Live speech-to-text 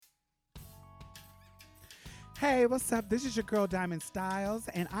Hey, what's up? This is your girl Diamond Styles,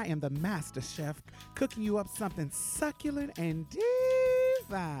 and I am the master chef cooking you up something succulent and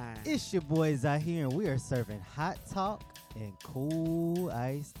divine. It's your boys out here, and we are serving hot talk and cool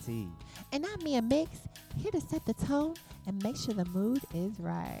iced tea. And I'm Mia Mix, here to set the tone and make sure the mood is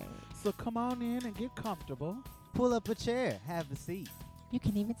right. So come on in and get comfortable. Pull up a chair, have a seat. You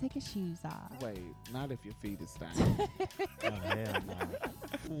can even take your shoes off. Wait, not if your feet is stank. Oh, hell no.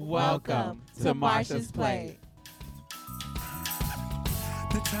 Welcome to Marsha's Plate.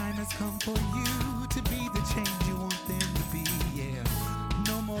 The time has come for you to be the change you want them to be, yeah.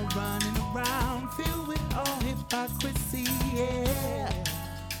 No more running around filled with all hypocrisy, yeah.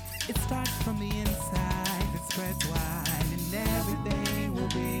 It starts from the inside, it spreads wide, and everything will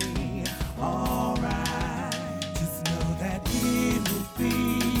be alright. Just know that it will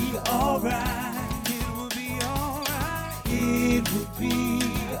be alright. It will be alright. It will be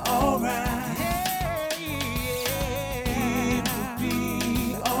alright.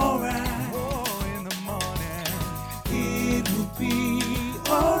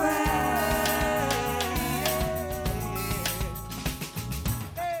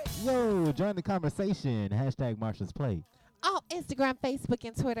 Yo, join the conversation. Hashtag Marsha's Plate. On Instagram, Facebook,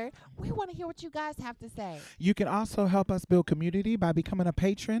 and Twitter, we want to hear what you guys have to say. You can also help us build community by becoming a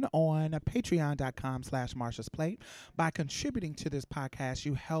patron on patreon.com/Marsha'sPlate. By contributing to this podcast,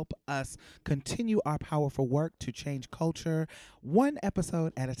 you help us continue our powerful work to change culture one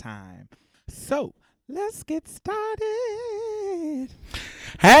episode at a time. So let's get started.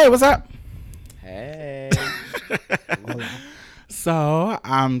 Hey, what's up? Hey. So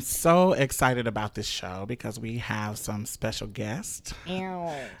I'm so excited about this show because we have some special guests.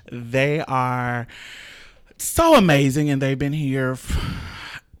 They are so amazing, and they've been here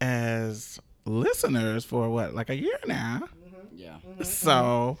as listeners for like a year now. Yeah.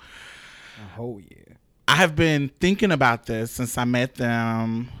 So A whole year. I have been thinking about this since I met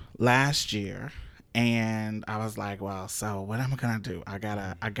them last year. And I was like, well, so what am I gonna do? I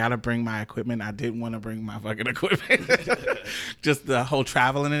gotta bring my equipment. I didn't want to bring my fucking equipment, just the whole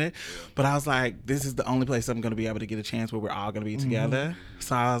traveling in it. But I was like, this is the only place I'm gonna be able to get a chance where we're all gonna be together.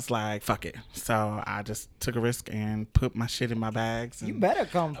 So I was like, fuck it. So I just took a risk and put my shit in my bags. And You better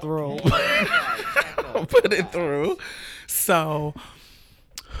come through. put it through. So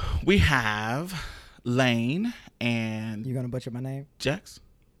we have Lane and You gonna butcher my name? Jex.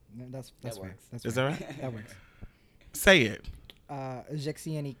 That's That fair. works. That's Is fair. that right? That works. Say it.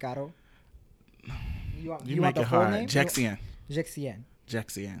 Jexian y Caro. You want Make the it full hard. name? Jexian. Jexian.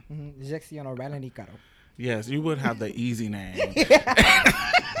 Jexian. Jexian O'Reilly y Caro. Yes, you would have the easy name. Yeah.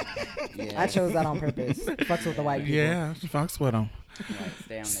 I chose that on purpose. Fucks with the white people. Yeah, fucks with them. Right,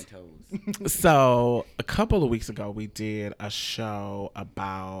 stay on their toes. So a couple of weeks ago, we did a show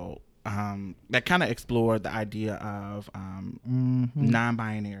about that kind of explored the idea of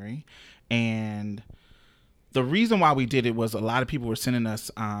non-binary, and the reason why we did it was a lot of people were sending us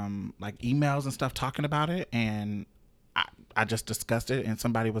like emails and stuff talking about it, and I just discussed it, and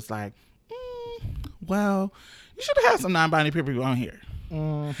somebody was like, well, you should have had some non-binary people on here.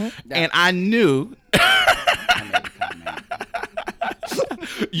 And I knew I made a comment.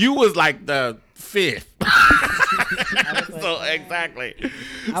 you was like the fifth. So exactly.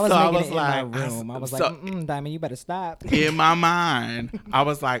 I was So making it in my room. I was so like, Diamond, you better stop. in my mind, I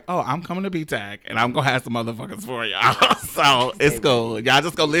was like, oh, I'm coming to BTAC and I'm gonna have some motherfuckers for y'all. So it's cool. Y'all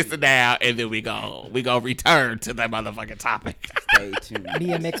just go listen now, and then we go return to that motherfucking topic. Stay tuned.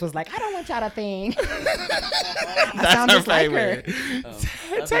 Mia Mix was like, I don't want y'all to think. That's sound her just like her.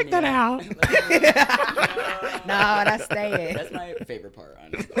 favorite. Take that out. No, that's staying. That's my favorite part,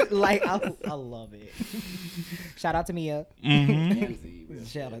 honestly. Like, I love it. Shout out to Mia. And Z, we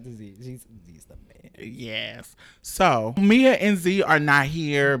Shout out to Z. Z's the man. Yes. So Mia and Z are not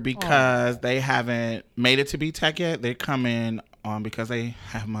here because they haven't made it to BTEC yet. They're coming on because they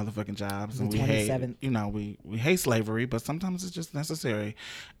have motherfucking jobs, and The we hate, 27th. we hate slavery, but sometimes it's just necessary.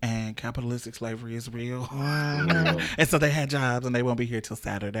 And capitalistic slavery is real. And so they had jobs, and they won't be here till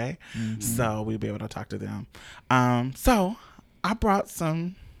Saturday. So we'll be able to talk to them. So I brought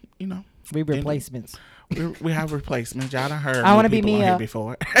some, We replacements. we have replacements. Y'all done heard. I wanna new be people on Mia. here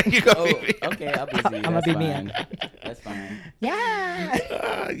before. You gonna Oh, be Mia. okay, I'll be Z. I'ma That's be fine. Mia. That's fine.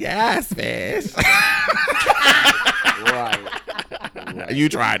 Yeah. Yes, bitch. Right. You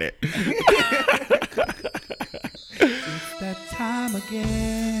tried it. It's that time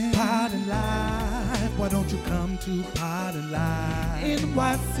again. Pod and Live. Why don't you come to Pod and Live?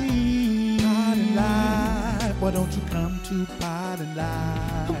 NYC. Pod and Live. Why don't you come to Pod and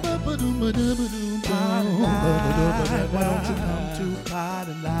Live? Pod and Live. Why don't you come to Pod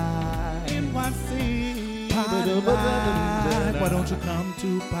and Live? NYC. Pot and Live. Why don't you come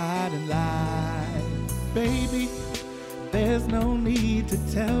to Pot and Live? Baby, there's no need to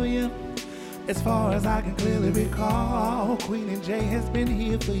tell you. As far as I can clearly recall, Queen and Jay has been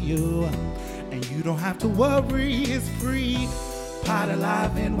here for you. And you don't have to worry, it's free. Pot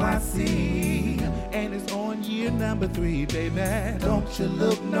Alive NYC. And it's on year number 3, baby. Don't you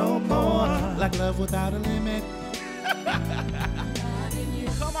look no more like love without a limit.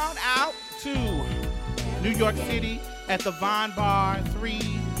 Come on out to New York City at the Von Bar, 3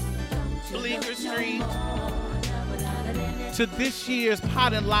 Bleecker Street, to this year's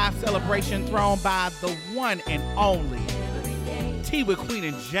Pot and Live celebration thrown by the one and only Tea with Queen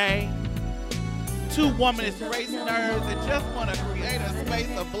and Jay. 2 womanist race nerds that just want to create a space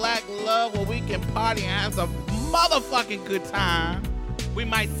of black love where we can party and have some motherfucking good time. We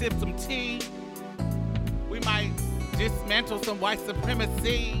might sip some tea. We might dismantle some white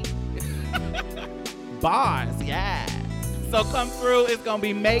supremacy. Bars, yeah. So come through. It's going to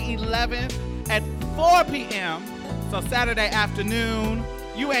be May 11th at 4 p.m. So Saturday afternoon.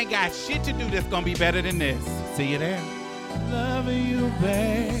 You ain't got shit to do that's going to be better than this. See you there. Loving you,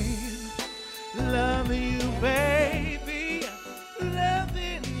 babe. Loving you, baby.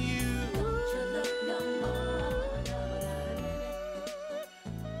 Loving you.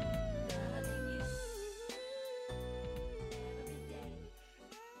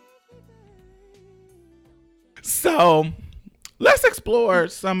 So let's explore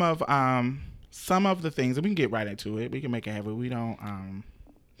some of the things, and we can get right into it. We can make it happen. We don't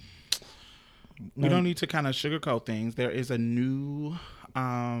need to kind of sugarcoat things. There is a new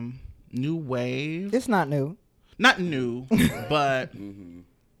wave. It's not new. Not new, but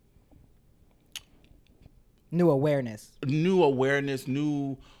New awareness. new awareness,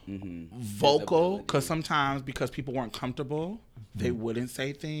 new vocal. Visibility. Because sometimes because people weren't comfortable, they wouldn't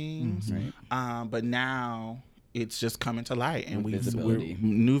say things. But now it's just coming to light, and New we're visibility.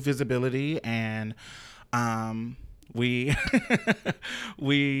 new visibility, and we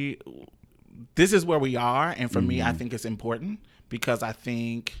this is where we are, and for me, I think it's important because I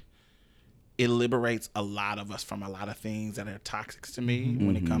think it liberates a lot of us from a lot of things that are toxic to me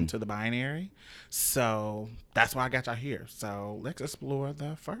when it comes to the binary. So that's why I got y'all here. So let's explore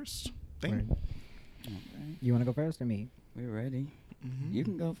the first thing. You want to go first or me? We're ready. You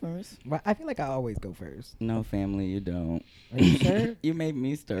can go first. Well, I feel like I always go first. No, family, you don't. Are you sure? You made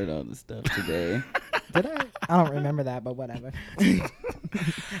me start all the stuff today. Did I? I don't remember that, but whatever.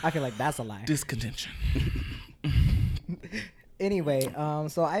 I feel like that's a lie. Discontention. Anyway,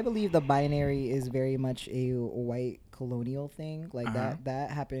 so I believe the binary is very much a white colonial thing. Like that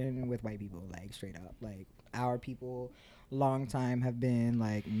happened with white people, like straight up. Like our people long time have been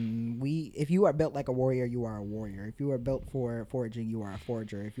like, if you are built like a warrior, you are a warrior. If you are built for foraging, you are a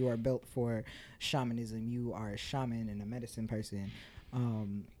forager. If you are built for shamanism, you are a shaman and a medicine person.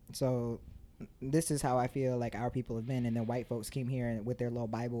 So this is how I feel like our people have been. And then white folks came here with their little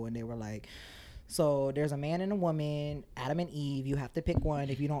Bible and they were like, so there's a man and a woman, Adam and Eve. You have to pick one.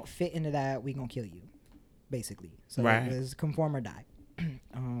 If you don't fit into that, we gonna kill you, basically. So it was conform or die.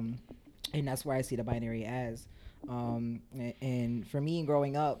 And that's where I see the binary as. And for me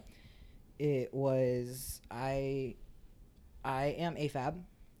growing up, it was I am AFAB.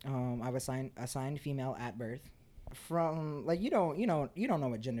 I was assigned female at birth. From like you don't know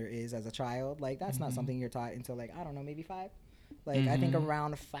what gender is as a child. Like that's not something you're taught until like I don't know, maybe 5. Like I think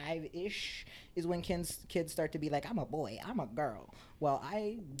around 5-ish is when kids start to be like, I'm a boy, I'm a girl. Well,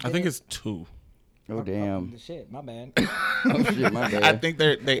 I think it's 2. Oh, damn. Shit, my bad. Oh, shit, my bad. I think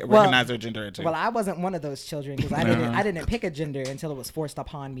they recognize their gender at 2. Well, I wasn't one of those children because I didn't pick a gender until it was forced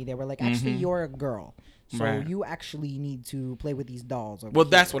upon me. They were like, actually, you're a girl, so you actually need to play with these dolls. Well,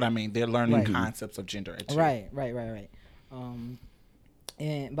 that's what I mean. They're learning concepts of gender at 2. Right.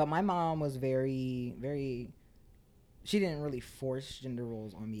 But my mom was very, very. She didn't really force gender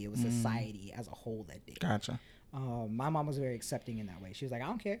roles on me. It was society as a whole that did. Gotcha. My mom was very accepting in that way. She was like, I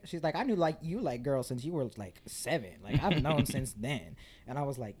don't care. She's like, I knew like you like girls since you were like 7. Like I've known since then. And I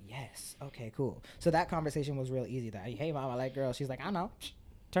was like, yes, okay, cool. So that conversation was real easy. That hey, mom, I like girls. She's like, I know.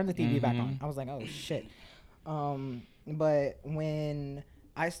 Turn the TV back on. I was like, oh shit. But when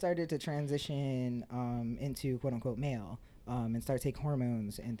I started to transition into quote unquote male and start taking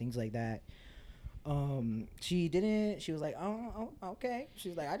hormones and things like that. She was like, oh, okay. She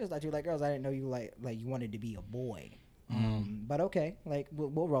was like, I just thought you like girls. I didn't know you like you wanted to be a boy. But okay, like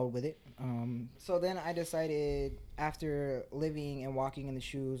we'll roll with it. So then I decided after living and walking in the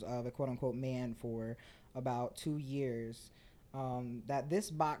shoes of a quote unquote man for about 2 years, that this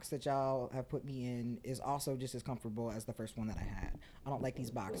box that y'all have put me in is also just as comfortable as the first one that I had. I don't like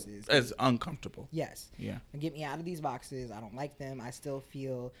these boxes. It's uncomfortable. Yes. Yeah. Get me out of these boxes. I don't like them. I still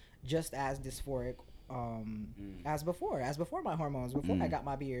feel just as dysphoric as before my hormones, before I got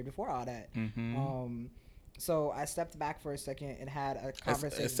my beard, before all that. So I stepped back for a second and had a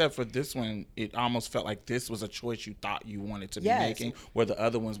conversation. Except for this one, it almost felt like this was a choice you thought you wanted to be making, where the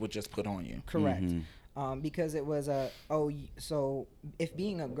other ones were just put on you. Correct. Because it was so if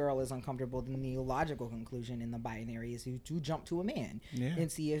being a girl is uncomfortable, then the logical conclusion in the binary is to jump to a man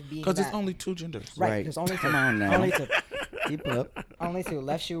and see if being, because there's only two genders. Right. There's only two. Come on now. Only two. Keep up. Only two.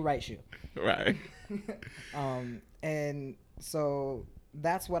 Left shoe, right shoe. Right. And so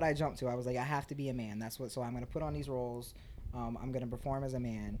that's what I jumped to. I was like, I have to be a man. So I'm going to put on these roles. I'm going to perform as a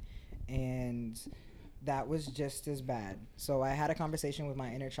man. And that was just as bad. So I had a conversation with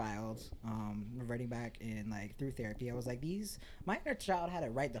my inner child, reverting back in like through therapy. I was like, my inner child had it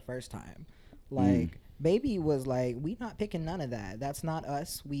right the first time. Like baby was like, we not picking none of that. That's not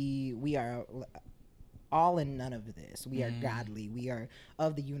us. We are all in none of this. We are godly. We are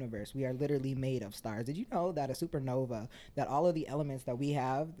of the universe. We are literally made of stars. Did you know that a supernova, that all of the elements that we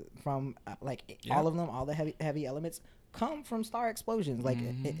have from all of them, all the heavy elements come from star explosions, like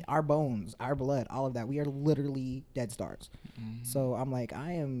our bones, our blood, all of that. We are literally dead stars. So I'm like,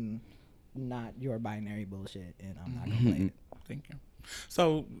 I am not your binary bullshit, and I'm not gonna play it. Thank you.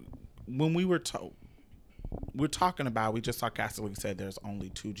 So when we were talking about, we just sarcastically said there's only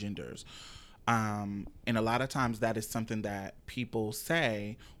two genders. And a lot of times that is something that people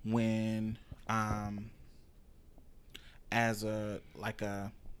say when as a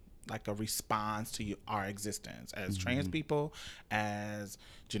response to our existence as trans people, as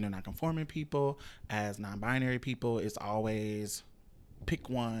gender nonconforming people, as non-binary people. It's always pick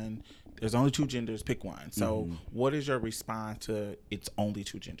one. There's only two genders, pick one. So what is your response to it's only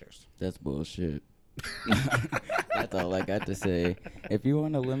two genders? That's bullshit. That's all I got to say. If you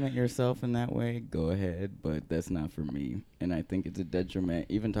want to limit yourself in that way, go ahead, but that's not for me. And I think it's a detriment.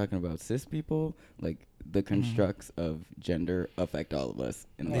 Even talking about cis people, like the constructs of gender affect all of us,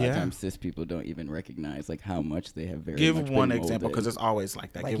 and a lot of times cis people don't even recognize like how much they have very Give much one been example, molded. because it's always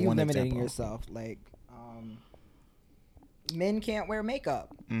like that. Like Give you one limiting example. yourself. Like men can't wear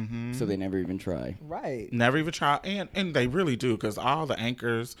makeup. So they never even try. Right. Never even try, and they really do, because all the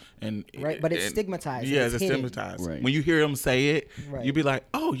anchors and But it's stigmatized. Yeah, it's it's hidden. stigmatized. Right. When you hear them say it, Right. you be like,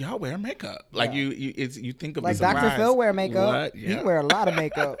 "Oh, y'all wear makeup." Like you think of Like the surprise. Dr. Phil wear makeup. What? He wear a lot of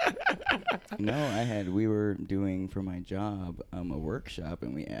makeup. No, we were doing for my job a workshop,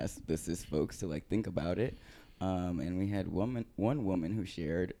 and we asked the cis folks to like think about it, and we had one woman who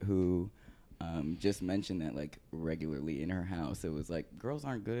shared who just mentioned that like regularly in her house it was like girls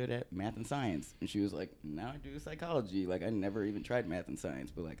aren't good at math and science, and she was like, now I do psychology, like I never even tried math and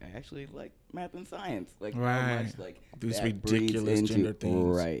science, but like I actually like math and science, like how much like these that ridiculous breeds into, gender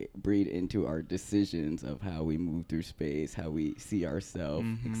things breed into our decisions of how we move through space, how we see ourselves,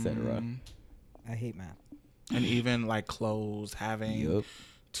 etc. I hate math. And even like clothes, having Yup.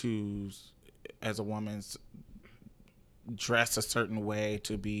 to, as a woman's, dress a certain way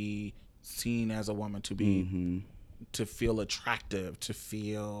to be seen as a woman, to be to feel attractive, to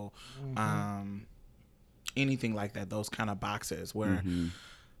feel anything like that. Those kind of boxes where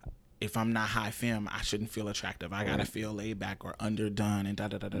if I'm not high femme, I shouldn't feel attractive. I gotta feel laid back or underdone and da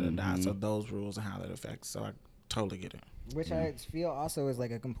da da da da. So those rules and how that affects. So I totally get it. Which I feel also is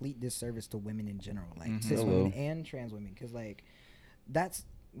like a complete disservice to women in general, like cis women and trans women, because like that's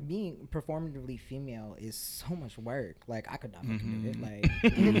being performatively female is so much work. Like I could not fucking do it.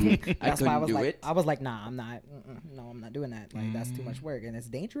 Like that's why I was like, nah, I'm not. No, I'm not doing that. Like that's too much work, and it's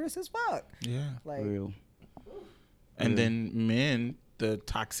dangerous as fuck. Yeah. Like Real. And then men, the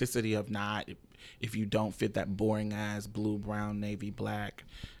toxicity of not, if you don't fit that boring ass blue, brown, navy, black,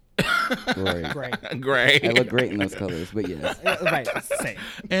 Right. gray, I look great in those colors, but yes. right, same.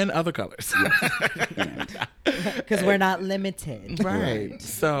 and other colors. Because we're not limited. Right.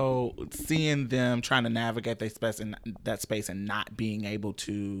 So seeing them trying to navigate that space and not being able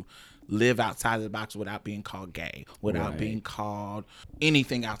to live outside of the box without being called gay, without being called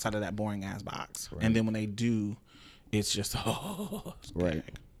anything outside of that boring ass box. Right. And then when they do, it's just it's Right.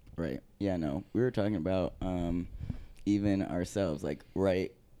 gag. Right. Yeah, no. We were talking about even ourselves, like,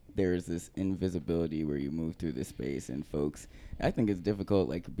 right, there's this invisibility where you move through this space, and folks, I think it's difficult,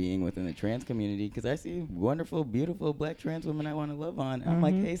 like, being within the trans community, because I see wonderful, beautiful black trans women I want to love on. I'm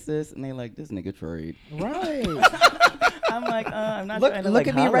like, hey, sis, and they like, this nigga trade. Right. I'm like, I'm not Look, trying to look like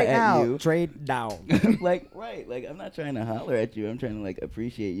at me holler right at now. you. Trade down. Like, right, like I'm not trying to holler at you. I'm trying to like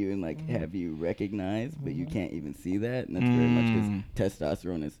appreciate you and like have you recognize, but you can't even see that, and that's very much because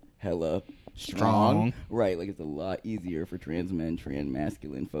testosterone is hella strong. Right, like it's a lot easier for trans men, trans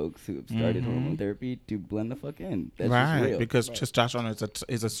masculine folks who have started hormone therapy to blend the fuck in. That's just real. Because testosterone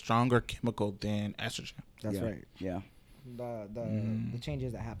is a stronger chemical than estrogen. That's Yeah. right. Yeah. The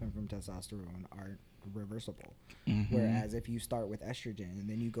changes that happen from testosterone are reversible. Whereas if you start with estrogen and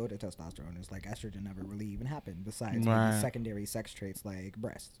then you go to testosterone, it's like estrogen never really even happened. Besides maybe secondary sex traits like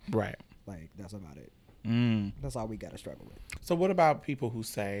breasts. Right. Like that's about it. Mm. That's all we gotta struggle with. So what about people who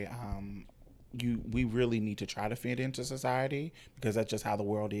say, we really need to try to fit into society because that's just how the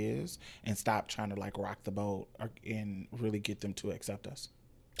world is, and stop trying to like rock the boat and really get them to accept us?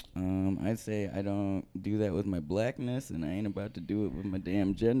 I'd say I don't do that with my blackness, and I ain't about to do it with my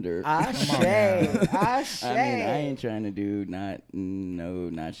damn gender. Ashe. Ashe. I mean, I ain't trying to do not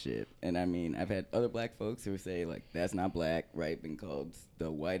shit. And I mean, I've had other black folks who say like, that's not black, right? Been called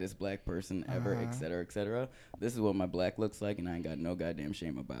the whitest black person ever, et cetera, et cetera. This is what my black looks like, and I ain't got no goddamn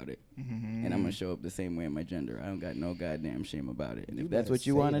shame about it. And I'm gonna show up the same way in my gender. I don't got no goddamn shame about it. And if that's what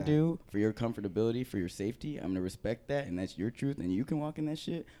you want to do for your comfortability, for your safety, I'm gonna respect that, and that's your truth, and you can walk in that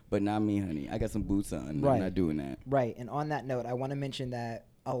shit. But not me, honey. I got some boots on. Right. I'm not doing that. Right. And on that note, I want to mention that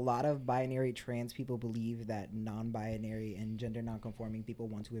a lot of binary trans people believe that non-binary and gender non-conforming people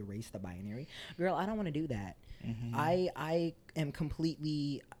want to erase the binary. Girl, I don't want to do that. I am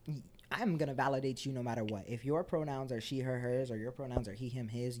completely... I'm going to validate you no matter what. If your pronouns are she, her, hers, or your pronouns are he, him,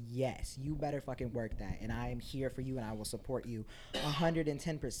 his, yes, you better fucking work that. And I am here for you, and I will support you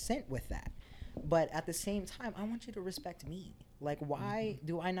 110% with that. But at the same time, I want you to respect me. Like, why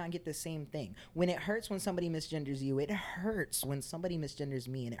do I not get the same thing? When it hurts when somebody misgenders you, it hurts when somebody misgenders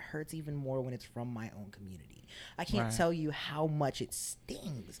me, and it hurts even more when it's from my own community. I can't tell you how much it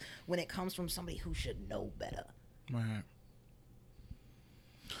stings when it comes from somebody who should know better. Right.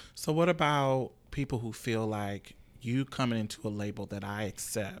 So what about people who feel like you coming into a label that I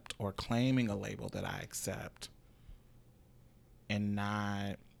accept or claiming a label that I accept and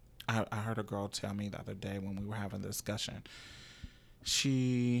not... I heard a girl tell me the other day when we were having the discussion.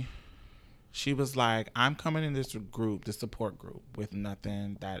 She was like, I'm coming in this group, this support group, with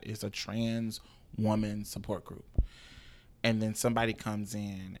nothing that is a trans woman support group. And then somebody comes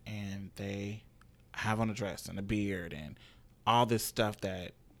in and they have on a dress and a beard and all this stuff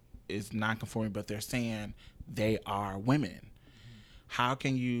that is non-conforming, but they're saying they are women. How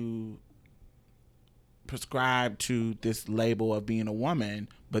can you prescribe to this label of being a woman,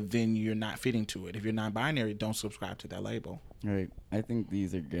 but then you're not fitting to it? If you're non-binary, don't subscribe to that label. Right. I think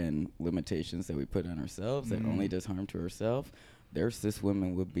these are, again, limitations that we put on ourselves that only does harm to ourselves. There's cis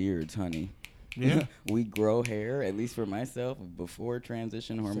women with beards, honey. Yeah. We grow hair, at least for myself, before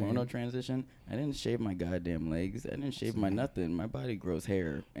transition, hormonal transition. I didn't shave my goddamn legs. I didn't shave my nothing. My body grows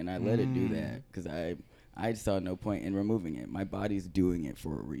hair, and I let it do that because I saw no point in removing it. My body's doing it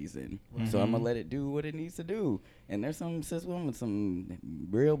for a reason. So I'm going to let it do what it needs to do. And there's some cis women with some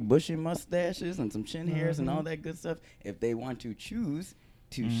real bushy mustaches and some chin hairs and all that good stuff. If they want to choose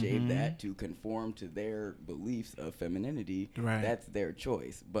to shave that to conform to their beliefs of femininity, that's their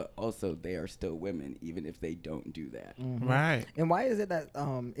choice. But also, they are still women, even if they don't do that. Right. And why is it that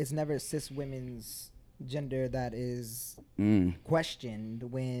it's never cis women's gender that is questioned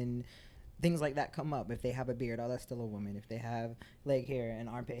when things like that come up? If they have a beard, oh, that's still a woman. If they have leg hair and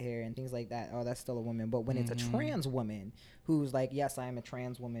armpit hair and things like that, oh, that's still a woman. But when it's a trans woman who's like, yes, I am a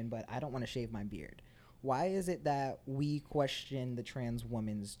trans woman, but I don't want to shave my beard, why is it that we question the trans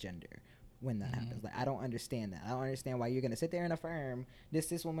woman's gender when that happens? Like, I don't understand that. I don't understand why you're going to sit there and affirm this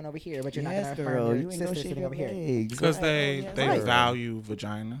cis woman over here, but you're not going to affirm your sister sitting over here. Because they value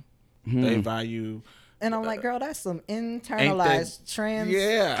vagina. They value... And I'm like, girl, that's some internalized trans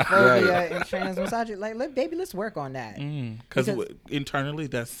Yeah. phobia and trans misogyny. Like, baby, let's work on that. Because internally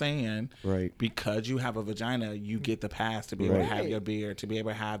that's saying, Right. because you have a vagina, you get the pass to be able to have your beard, to be able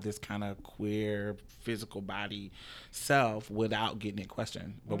to have this kind of queer physical body self without getting it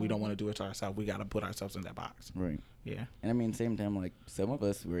questioned. But we don't want to do it to ourselves. We got to put ourselves in that box. Right. Yeah. And I mean, same time, like, some of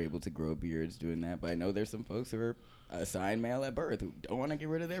us were able to grow beards doing that, but I know there's some folks who are assigned male at birth who don't want to get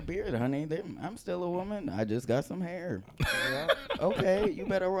rid of their beard, honey. I'm still a woman. I just got some hair. Okay, you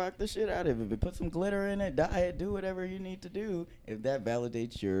better rock the shit out of it. Put some glitter in it, dye it, do whatever you need to do. If that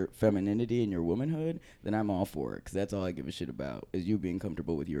validates your femininity and your womanhood, then I'm all for it, because that's all I give a shit about, is you being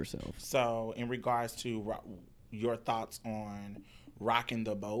comfortable with yourself. So in regards to your thoughts on rocking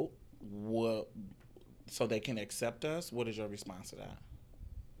the boat, so they can accept us, what is your response to that?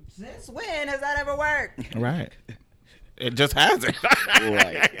 Since when has that ever worked? Right. It just hasn't.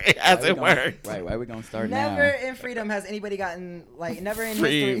 Right. It hasn't worked. Right. Why are we gonna start Never now? in freedom has anybody gotten like never in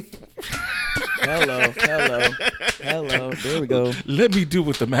Free. history. Hello. There we go. Let me do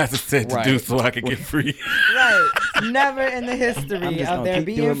what the master said to do Right. so I can get free. Right. Never in the I'm history just of gonna there keep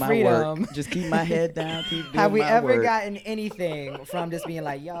being doing my freedom work. Just keep my head down. Keep doing have we my ever work. gotten anything from just being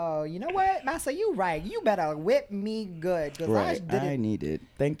like, yo, you know what, Master, you right. You better whip me good. Because Right. I didn't. need it.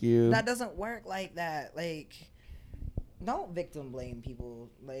 Thank you. That doesn't work like that. Like, don't victim blame people.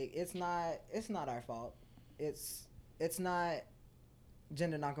 Like, it's not our fault. It's not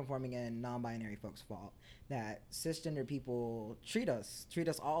gender nonconforming and non-binary folks' fault that cisgender people treat us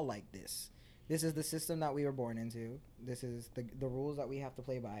all like this. This is the system that we were born into. This is the rules that we have to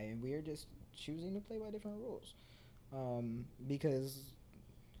play by, and we are just choosing to play by different rules. Because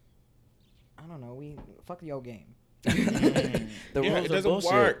I don't know, we fuck your game. The Yeah, rules it are doesn't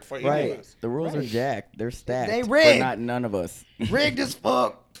bullshit. work for any of right. us. The rules are Right. jacked. They're stacked. They but rigged. not none of us. Rigged as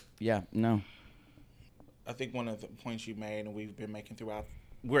fuck. Yeah. No. I think one of the points you made, and we've been making throughout,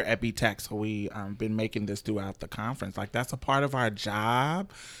 we're at BTech, so we been making this throughout the conference. Like, that's a part of our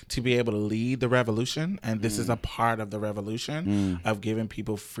job, to be able to lead the revolution, and this is a part of the revolution of giving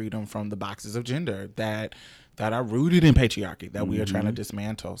people freedom from the boxes of gender that are rooted in patriarchy that we are trying to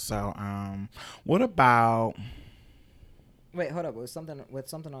dismantle. So, what about? Wait, hold up. With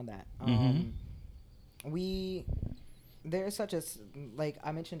something on that. There's such a like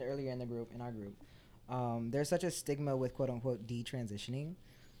I mentioned earlier in our group. There's such a stigma with quote unquote detransitioning.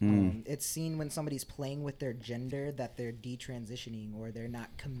 It's seen when somebody's playing with their gender that they're detransitioning or they're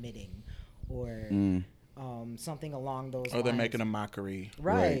not committing or something along those lines. Or they're making a mockery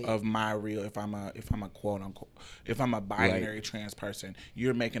Right. of my real. If I'm a quote unquote, if I'm a binary trans person,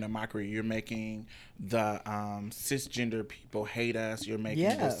 you're making a mockery. You're making the cisgender people hate us. You're making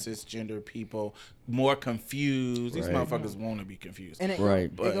the cisgender people more confused. These Right. motherfuckers want to be confused. And it, Right.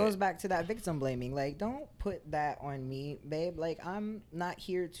 it But- goes back to that victim blaming. Like, don't put that on me, babe. Like, I'm not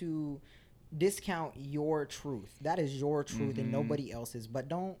here to discount your truth. That is your truth and nobody else's. But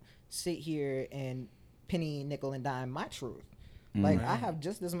don't sit here and penny, nickel, and dime my truth. Like, I have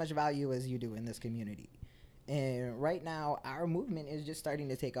just as much value as you do in this community. And right now, our movement is just starting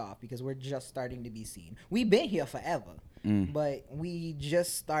to take off because we're just starting to be seen. We've been here forever, but we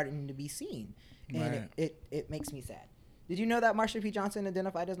just starting to be seen. And Right. it makes me sad. Did you know that Marsha P. Johnson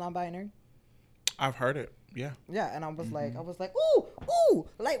identified as non-binary? I've heard it. Yeah. Yeah, and I was like, ooh,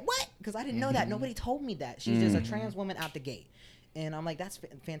 like what? Because I didn't know that. Nobody told me that. She's just a trans woman out the gate. And I'm like, that's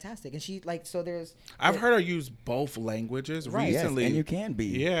fantastic. And she like, so there's. I've heard her use both languages Right. recently. Yes, and you can be.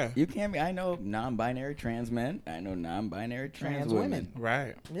 Yeah. You can be. I know non-binary trans men. I know non-binary trans Trans women. women.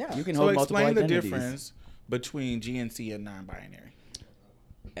 Right. Yeah. You can So hold multiple explain the identities. difference between GNC and non-binary.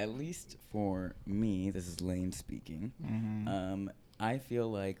 At least for me, this is Lane speaking. Mm-hmm. I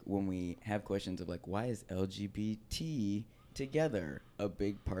feel like when we have questions of like, why is LGBT together? A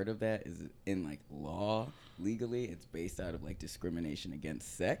big part of that is in like law, legally, it's based out of like discrimination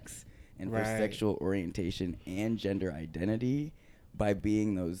against sex and for Right. sexual orientation and gender identity. By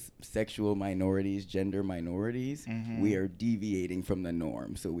being those sexual minorities, gender minorities, we are deviating from the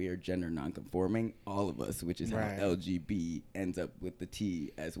norm. So we are gender nonconforming, all of us, which is Right. how LGB ends up with the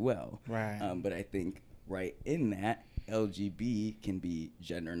T as well. Right. But I think right in that, LGB can be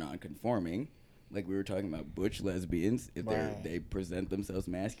gender nonconforming. Like we were talking about butch lesbians, if Right. they present themselves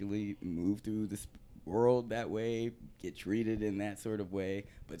masculinely, move through this world that way, get treated in that sort of way,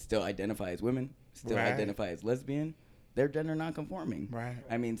 but still identify as women, still Right. identify as lesbian, they're gender nonconforming. Right.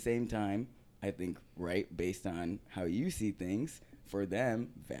 I mean, same time, I think, right, based on how you see things, for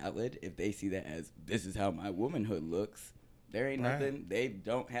them, valid, if they see that as, this is how my womanhood looks, there ain't Right. nothing, they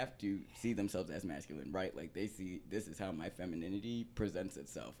don't have to see themselves as masculine, right? Like, they see, this is how my femininity presents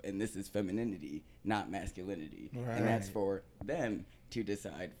itself, and this is femininity, not masculinity. And that's Right. for them to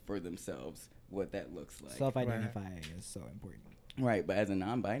decide for themselves what that looks like. Self-identifying is so important. Right, but as a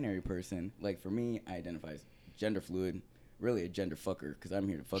non-binary person, like for me, I identify as gender fluid, really a gender fucker, because I'm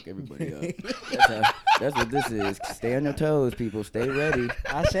here to fuck everybody up. That's what this is. Stay on your toes, people. Stay ready.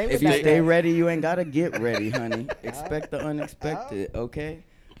 I say If you stay ready, you ain't got to get ready, honey. Expect the unexpected, okay?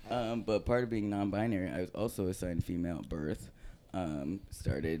 But part of being non-binary, I was also assigned female at birth.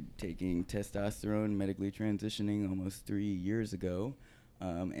 Started taking testosterone, medically transitioning almost 3 years ago.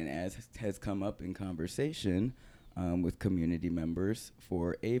 And as has come up in conversation with community members,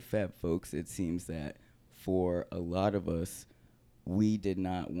 for AFAB folks, it seems that for a lot of us, we did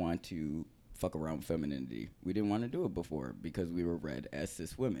not want to fuck around with femininity. We didn't want to do it before because we were read as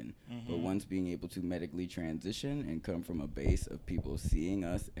cis women. But once being able to medically transition and come from a base of people seeing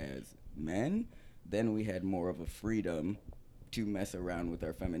us as men, then we had more of a freedom to mess around with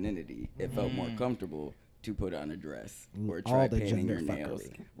our femininity. It felt more comfortable to put on a dress or try All the painting your gender nails,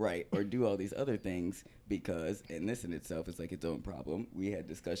 fuckery. right? Or do all these other things because, and this in itself is like its own problem. We had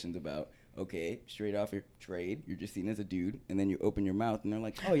discussions about, okay, straight off your trade, you're just seen as a dude, and then you open your mouth and they're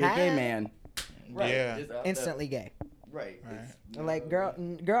like, oh, you're a gay man. Right. Yeah. Just off Instantly gay. Right. Right. It's They're like, girl,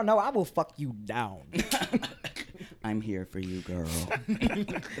 no, I will fuck you down. I'm here for you, girl.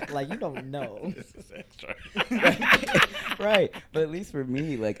 Like, you don't know. This is extra. Right. But at least for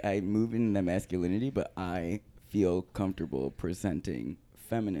me, like, I move in the masculinity, but I feel comfortable presenting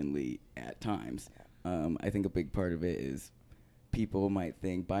femininely at times. I think a big part of it is people might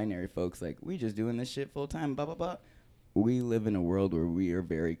think binary folks, like, we just doing this shit full time, blah, blah, blah. We live in a world where we are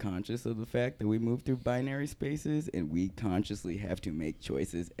very conscious of the fact that we move through binary spaces, and we consciously have to make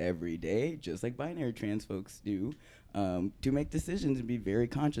choices every day, just like binary trans folks do, to make decisions and be very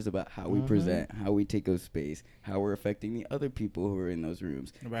conscious about how we present, how we take up space, how we're affecting the other people who are in those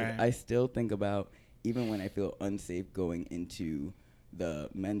rooms. Right. I still think about, even when I feel unsafe going into the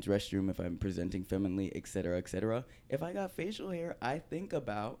men's restroom, if I'm presenting femininely, et cetera, if I got facial hair, I think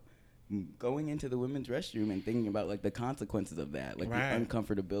about going into the women's restroom and thinking about like the consequences of that, like Right. the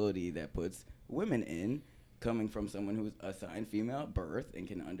uncomfortability that puts women in, coming from someone who's assigned female at birth and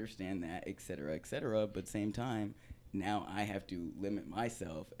can understand that, et cetera, but same time, now I have to limit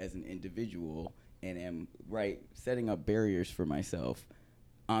myself as an individual and am setting up barriers for myself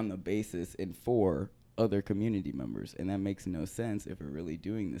on the basis and for other community members, and that makes no sense. If we're really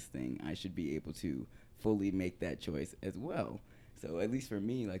doing this thing, I should be able to fully make that choice as well. So at least for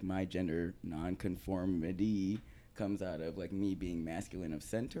me, like, my gender nonconformity comes out of like me being masculine of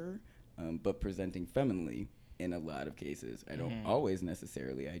center, but presenting femininely in a lot of cases. I don't always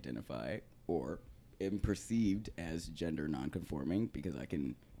necessarily identify or am perceived as gender nonconforming because I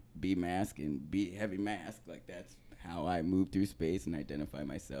can be masked and be heavy mask. Like, that's how I move through space and identify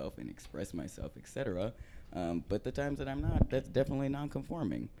myself and express myself, etc. But the times that I'm not, that's definitely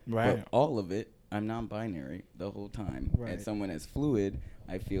non-conforming. Right. But all of it, I'm non-binary the whole time. Right. As someone as fluid,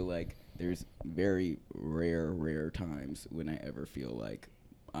 I feel like there's very rare times when I ever feel like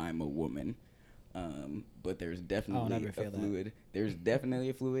I'm a woman. But there's definitely never a feel that. fluid. There's definitely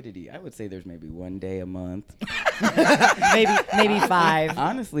a fluidity. I would say there's maybe one day a month. maybe 5.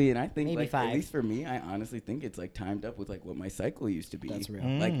 Honestly, and I think Maybe like, 5. at least for me, I honestly think it's like timed up with like what my cycle used to be. That's real.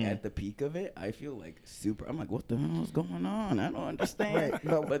 Like at the peak of it, I feel like super. I'm like, what the hell is going on? I don't understand.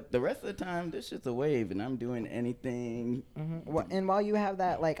 Right, but the rest of the time, this shit's a wave, and I'm doing anything. And while you have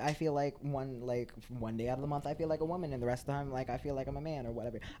that, like, I feel like one day out of the month I feel like a woman, and the rest of the time, like, I feel like I'm a man or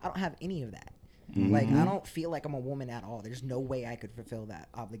whatever. I don't have any of that. Like, I don't feel like I'm a woman at all. There's no way I could fulfill that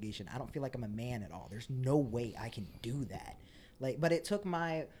obligation. I don't feel like I'm a man at all. There's no way I can do that. Like, but it took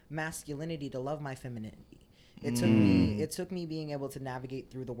my masculinity to love my femininity. It took me being able to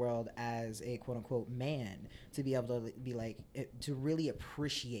navigate through the world as a quote unquote man to be able to be like to really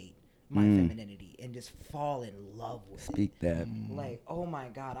appreciate my femininity and just fall in love with Speak that. like, oh my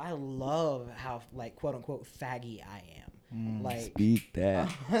God, I love how, like, quote unquote faggy I am. Like, Speak that.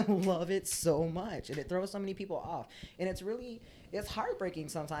 I love it so much, and it throws so many people off. And it's heartbreaking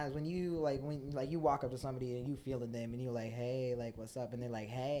sometimes when you walk up to somebody and you feeling them and you're like, hey, like, what's up? And they're like,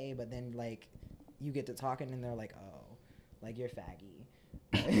 hey, but then like you get to talking and they're like, oh, like, you're faggy.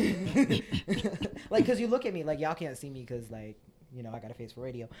 Like, cause you look at me, like, y'all can't see me cause, like, you know, I got a face for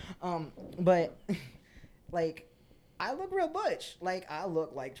radio. But like, I look real butch. Like, I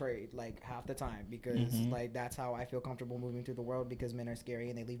look like Trade, like, half the time because like that's how I feel comfortable moving through the world, because men are scary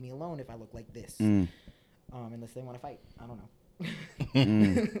and they leave me alone if I look like this. Unless they want to fight. I don't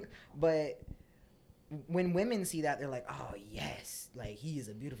know. But when women see that, they're like, oh yes, like,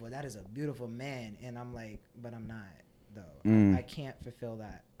 that is a beautiful man. And I'm like, but I'm not though. I can't fulfill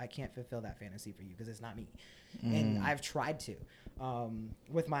that. I can't fulfill that fantasy for you because it's not me. And I've tried to.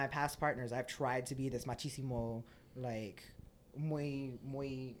 With my past partners, I've tried to be this machismo, like, muy,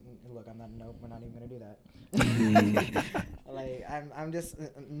 look, we're not even gonna do that. Like, I'm just,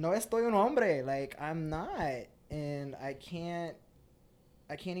 no estoy un hombre. Like, I'm not. And I can't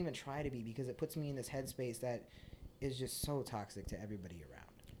even try to be, because it puts me in this headspace that is just so toxic to everybody around.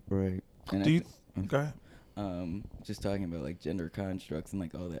 Right. And Do you go ahead? Just talking about like gender constructs and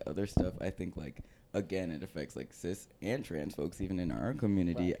like all that other stuff, I think like, again, it affects like cis and trans folks even in our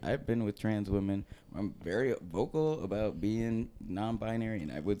community. Right. I've been with trans women. I'm very vocal about being non-binary,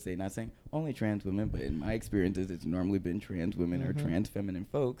 and I would say, not saying only trans women, but in my experiences, it's normally been trans women or trans feminine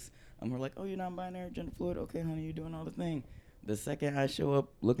folks. We're like, oh, you're non-binary, gender fluid. Okay, honey, you're doing all the thing. the second I show up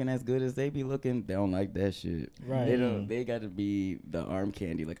looking as good as they be looking, they don't like that shit. Right. They don't. They got to be the arm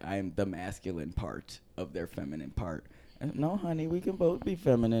candy. Like I am the masculine part of their feminine part. No, honey, we can both be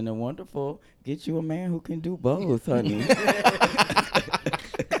feminine and wonderful. Get you a man who can do both, honey.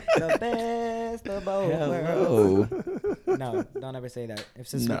 The best of both Hello. worlds. No, don't ever say that. If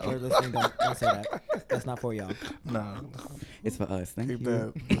sister No. are listening, don't say that. That's not for y'all. No, It's for us. Thank keep you.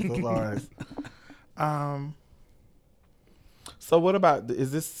 that. Those ours. So what about,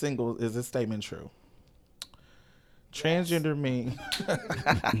 is this statement true? Transgender means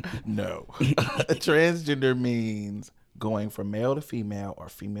no. Transgender means going from male to female or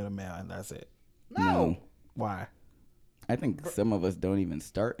female to male, and that's it. No. Why? I think some of us don't even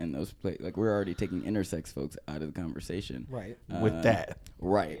start in those places. Like, we're already taking intersex folks out of the conversation. Right. With that.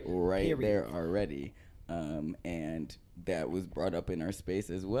 Right Period. there already. And that was brought up in our space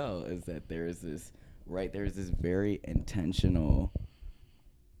as well, is that there's this very intentional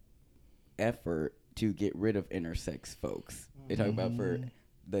effort to get rid of intersex folks. They talk about for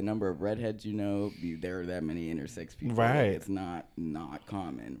the number of redheads, there are that many intersex people. Right. It's not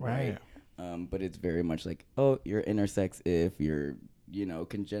common. Right. But it's very much like, oh, you're intersex if you're,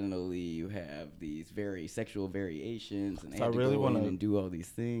 congenitally you have these very sexual variations, and they So I had to really go in wanna- and do all these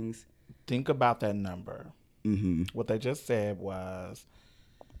things. Think about that number. Mm-hmm. What they just said was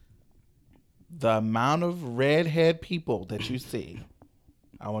the amount of redhead people that you see.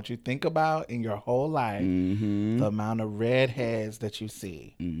 I want you to think about in your whole life Mm-hmm. the amount of redheads that you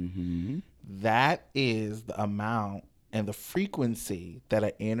see. Mm-hmm. That is the amount and the frequency that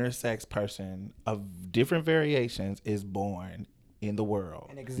an intersex person of different variations is born in the world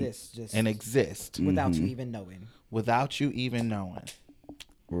And exists just and exist without Mm-hmm. you even knowing. without you even knowing.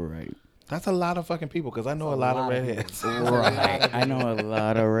 Right. That's a lot of fucking people because I know a lot of redheads. Right. I know a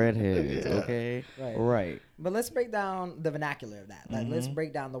lot of redheads. Okay. Right. Right. But let's break down the vernacular of that. Like, let's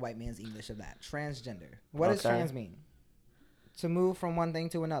break down the white man's English of that. Transgender. What does Okay. trans mean? To move from one thing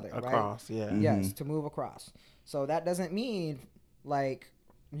to another, right? Across, yeah. Yes, to move across. So that doesn't mean like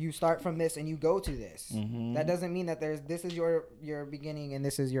you start from this and you go to this. That doesn't mean that this is your beginning and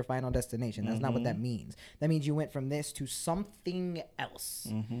this is your final destination. That's not what that means. That means you went from this to something else.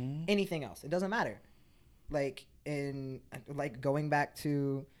 Anything else. It doesn't matter. Like going back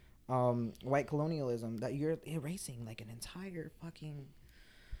to white colonialism, that you're erasing like an entire fucking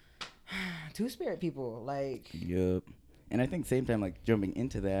two-spirit people. Like, Yup. And I think same time, like jumping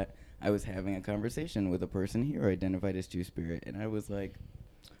into that, I was having a conversation with a person here who identified as Two-Spirit, and I was like,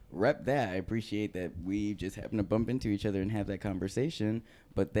 rep that. I appreciate that we just happened to bump into each other and have that conversation,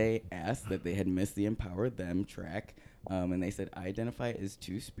 but they asked that they had missed the Empower Them track, and they said, I identify as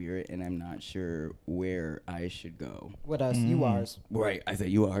Two-Spirit, and I'm not sure where I should go. with us, you ours. Right. I said,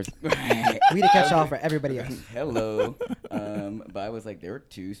 you are. We the catch-all for everybody else. Hello. But I was like, there were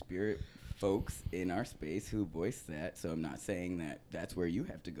Two-Spirit folks in our space who voiced that, so I'm not saying that that's where you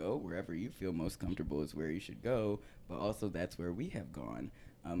have to go. Wherever you feel most comfortable is where you should go, but also that's where we have gone.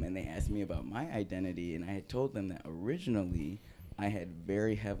 And they asked me about my identity, and I had told them that originally I had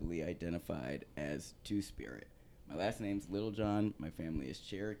very heavily identified as Two-Spirit. My last name's Littlejohn. My family is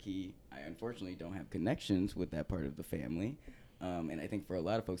Cherokee. I unfortunately don't have connections with that part of the family. And I think for a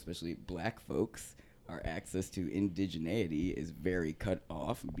lot of folks, especially black folks, our access to indigeneity is very cut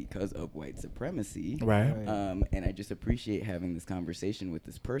off because of white supremacy. Right. And I just appreciate having this conversation with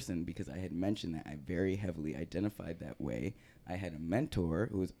this person because I had mentioned that I very heavily identified that way. I had a mentor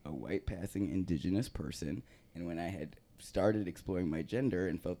who was a white passing indigenous person, and when I had started exploring my gender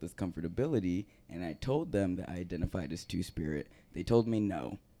and felt this comfortability, and I told them that I identified as Two-Spirit, they told me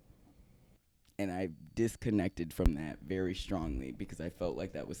no. And I disconnected from that very strongly because I felt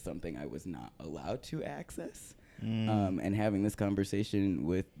like that was something I was not allowed to access. And having this conversation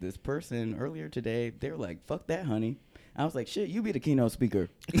with this person earlier today, they were like, fuck that, honey. I was like, shit, you be the keynote speaker.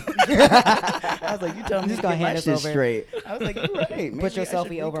 I was like, you tell me Just to gonna get my hand us shit over. straight. I was like, you're right. Maybe Put your I should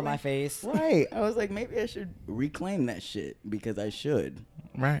selfie over my reclaim- face. Right. I was like, maybe I should reclaim that shit because I should.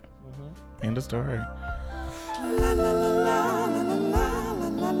 Right. End of story.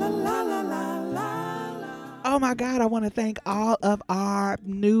 Oh my God, I want to thank all of our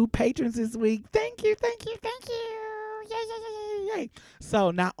new patrons this week. Thank you, thank you, thank you. Yay, yay, yay, yay, yay.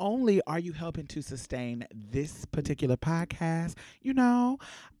 So not only are you helping to sustain this particular podcast,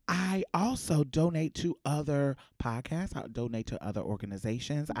 I also donate to other podcasts. I donate to other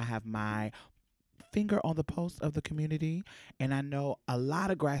organizations. I have my finger on the pulse of the community, and I know a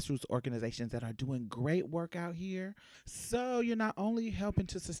lot of grassroots organizations that are doing great work out here. So you're not only helping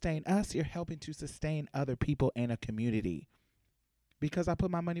to sustain us, you're helping to sustain other people in a community, because I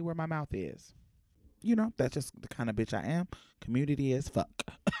put my money where my mouth is. you know, that's just the kind of bitch I am. Community as fuck.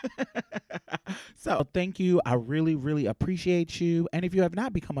 So thank you. I really, really appreciate you. And if you have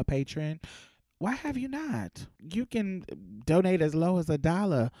not become a patron, why have you not? You can donate as low as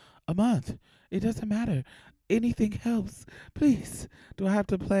 $1 a month. It doesn't matter. Anything helps. Please. Do I have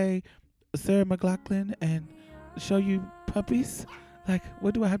to play Sarah McLachlan and show you puppies? Like,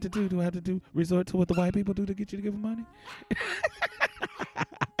 what do I have to do? Do I have to resort to what the white people do to get you to give them money?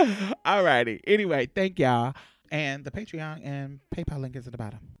 Alrighty. Anyway, thank y'all. And the Patreon and PayPal link is at the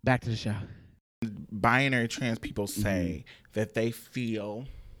bottom. Back to the show. Binary trans people say that they feel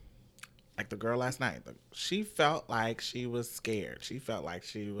like the girl last night. She felt like she was scared. She felt like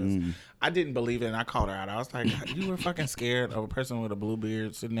she was. I didn't believe it, and I called her out. I was like, "You were fucking scared of a person with a blue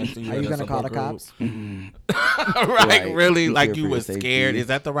beard sitting next to you." Are you gonna call the cops? Right? Really? You like fear you for were your safety. scared? Is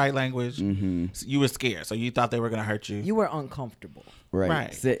that the right language? You were scared, so you thought they were gonna hurt you. You were uncomfortable.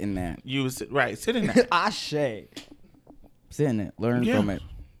 Right. Sit in that. You was right. Sit in that. Ashe. Sit in it. Learn Yeah. from it.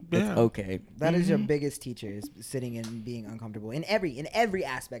 It's Yeah. okay. That is your biggest teacher, is sitting and being uncomfortable in every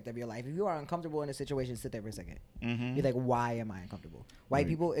aspect of your life. If you are uncomfortable in a situation, sit there for a second. Be like, why am I uncomfortable? White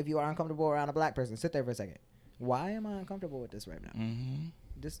people, if you are uncomfortable around a black person, sit there for a second. Why am I uncomfortable with this right now?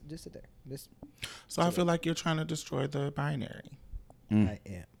 Just sit there. So I feel like you're trying to destroy the binary. I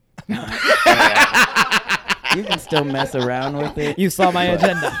am. You can still mess around with it. You saw my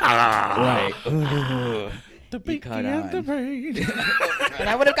agenda. Right. The You pinky caught and the on. brain. And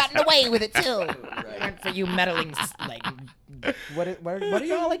I would have gotten away with it too. Weren't for you meddling, like, what are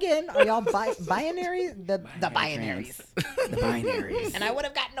y'all again? Are y'all binary? The binaries. The binaries. And I would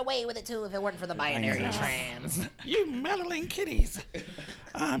have gotten away with it too if it weren't for the binary trans. You meddling kitties.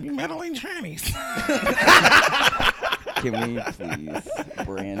 You meddling trannies. Can we please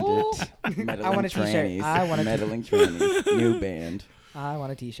brand it? Meddling I want a t-shirt. trannies. I want a Meddling trannies. New band. I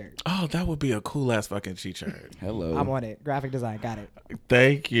want a t-shirt. Oh, that would be a cool ass fucking t-shirt. Hello. I'm on it. Graphic design. Got it.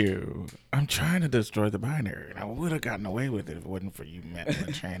 Thank you. I'm trying to destroy the binary. And I would have gotten away with it if it wasn't for you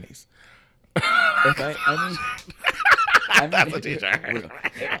meddling trannies. That's a t-shirt. If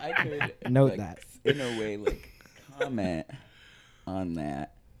I could Note like, that. in a way, like, comment on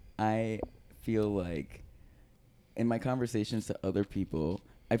that, I feel like in my conversations to other people,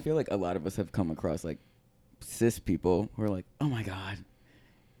 I feel like a lot of us have come across like cis people who are like, oh my God,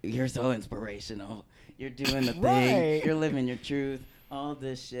 you're so inspirational. You're doing the thing. Right. You're living your truth. All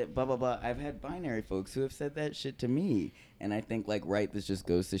this shit, blah, blah, blah. I've had binary folks who have said that shit to me. And I think, like, right, this just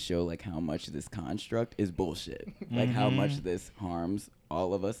goes to show, like, how much this construct is bullshit. Like, how much this harms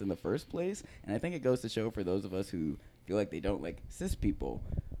all of us in the first place. And I think it goes to show for those of us who feel like they don't like cis people,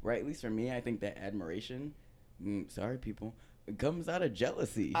 right? At least for me, I think that admiration, sorry, people, it comes out of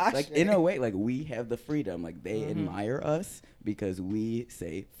jealousy. Like, in a way, like, we have the freedom. Like, they admire us because we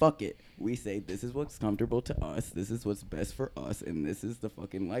say, fuck it. We say, this is what's comfortable to us. This is what's best for us. And this is the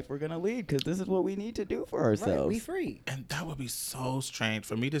fucking life we're going to lead because this is what we need to do for ourselves. Right, we free. And that would be so strange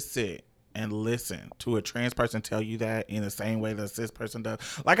for me to sit and listen to a trans person tell you that in the same way that a cis person does.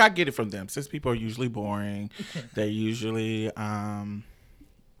 Like, I get it from them. Cis people are usually boring. They're usually,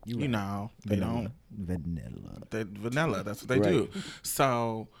 you know, they don't. Vanilla. That's what they do.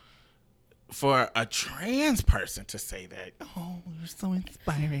 So for a trans person to say that, oh, you're so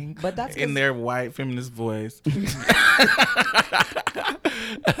inspiring, But that's in 'cause- their white feminist voice.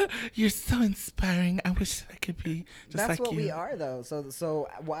 You're so inspiring. I wish I could be just That's like what you. we are, though. So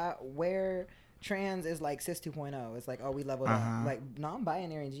where trans is like cis 2.0, it's like, oh, we leveled up. Like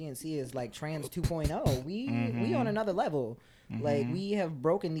non-binary and GNC is like trans 2.0. We on another level. Like, we have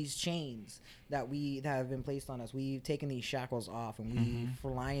broken these chains that have been placed on us. We've taken these shackles off, and we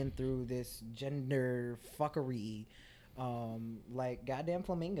flying through this gender fuckery, like goddamn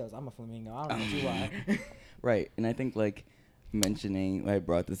flamingos. I'm a flamingo. I don't know what you are. Right. And I think, like, mentioning, I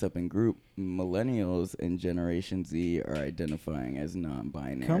brought this up in group, millennials and Generation Z are identifying as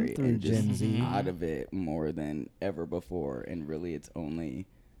non-binary. Come through, and just Gen Z. out of it more than ever before. And really, it's only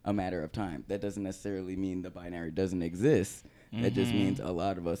a matter of time. That doesn't necessarily mean the binary doesn't exist. That just means a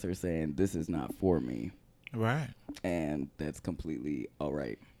lot of us are saying, this is not for me. Right. And that's completely all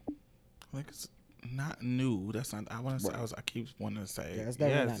right. Like, it's not new. That's not. I want to say. I keep wanting to say. Yeah, it's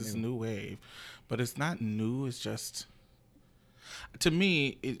definitely not it's this new. new wave, but it's not new. It's just. To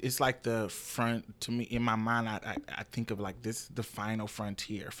me, it's like the front. To me, in my mind, I think of like this the final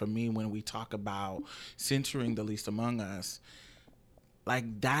frontier. For me, when we talk about centering the least among us,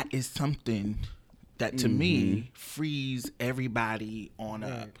 like that is something that to me frees everybody on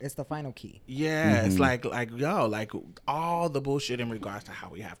up. It's the final key. Yeah, it's like all the bullshit in regards to how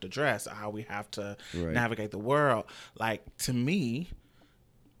we have to dress, how we have to Right. navigate the world. Like, to me,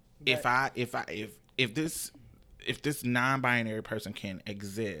 if if this non-binary person can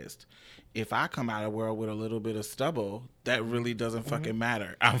exist, if I come out of the world with a little bit of stubble, that really doesn't fucking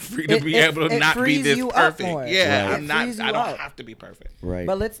matter. I'm free to be able to not be frees this you up perfect. more. Yeah, Right. I'm It not. frees you I don't up. have to be perfect. Right.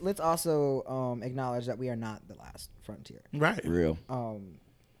 But let's also acknowledge that we are not the last frontier. Right. Real.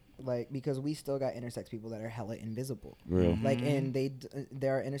 Like, because we still got intersex people that are hella invisible. Real. Like, and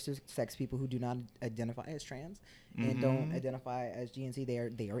there are intersex people who do not identify as trans and don't identify as GNC. They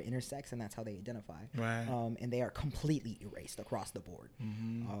are intersex, and that's how they identify. Right. And they are completely erased across the board.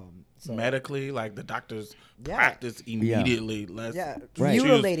 So Medically, like the doctors Yeah. practice immediately. Let's Right.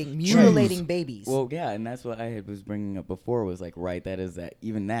 mutilating babies. Well, yeah, and that's what I was bringing up before was like, right, that is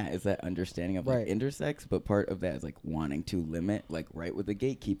that understanding of like Right. intersex, but part of that is like wanting to limit, like, right, with the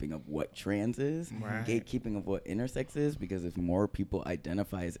gatekeeping of what trans is, Right. gatekeeping of what intersex is, because if more people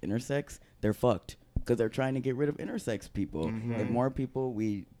identify as intersex, they're fucked because they're trying to get rid of intersex people. If more people,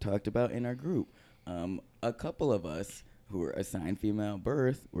 we talked about in our group, a couple of us who were assigned female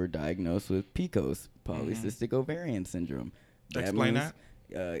birth were diagnosed with PCOS, polycystic ovarian syndrome. Explain means,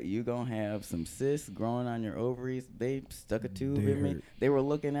 you gonna have some cysts growing on your ovaries. They stuck a tube in me. They were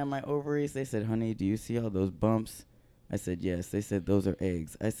looking at my ovaries. They said, "Honey, do you see all those bumps?" I said, "Yes." They said, "Those are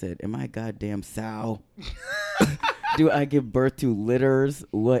eggs." I said, "Am I goddamn sow? Do I give birth to litters?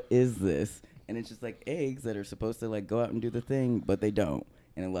 What is this?" And it's just like eggs that are supposed to like go out and do the thing, but they don't.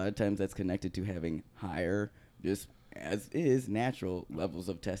 And a lot of times that's connected to having higher, just as is natural levels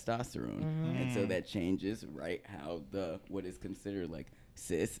of testosterone. And so that changes, right, how what is considered like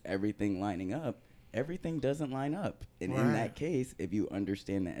cis, everything lining up, everything doesn't line up. And in that case, if you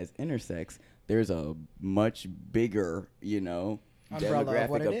understand that as intersex, there's a much bigger, Umbrella of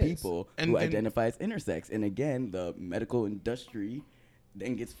what demographic it of is. people And who then- identify as intersex. And again, the medical industry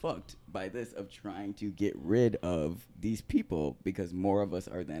then gets fucked by this of trying to get rid of these people because more of us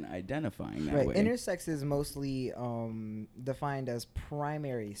are then identifying that Right. way. Intersex is mostly defined as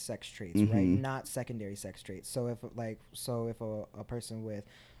primary sex traits, right? Not secondary sex traits. So if a person with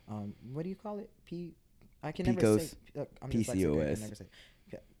what do you call it? I can never say. PCOS. I'm dyslexic, I can PCOS. never say.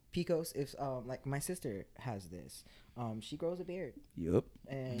 PCOS. If like my sister has this, she grows a beard Yup.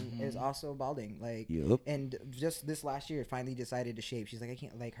 and is also balding. Like, Yup. and just this last year, finally decided to shave. She's like, I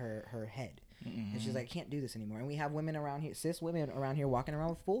can't, like her head, and she's like, I can't do this anymore. And we have women around here, cis women around here, walking around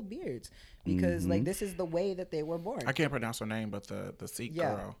with full beards because like this is the way that they were born. I can't pronounce her name, but the Sikh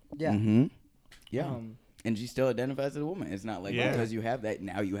Yeah, girl. yeah. Mm-hmm. Yeah. Um, And she still identifies as a woman. It's not like Yeah. because you have that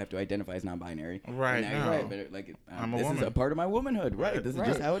now you have to identify as non-binary. Right, And now no. you better, like I'm a this is woman. a part of my womanhood. Right. This is just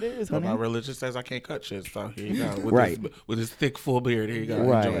Right. how it is. But my honey. religion says I can't cut shit, so here you go. With Right. with this thick full beard, here you go.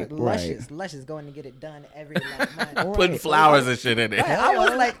 Right. Enjoy it. Luscious going to get it done every like, month. Putting flowers and shit in it. Right,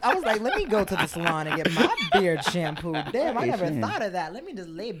 I was like, let me go to the salon and get my beard shampooed. Damn, I never thought of that. Let me just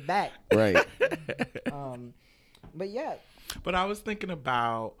lay back. Right. But yeah, But I was thinking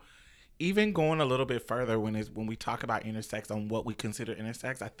about even going a little bit further when we talk about intersex on what we consider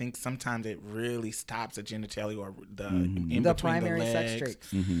intersex. I think sometimes it really stops at genitalia or the in the between primary the legs. sex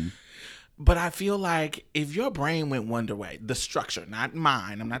traits. But I feel like if your brain went one way, the structure, not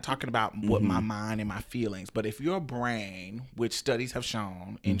mine, I'm not talking about what my mind and my feelings, but if your brain, which studies have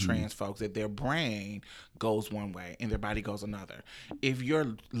shown in trans folks, that their brain goes one way and their body goes another. If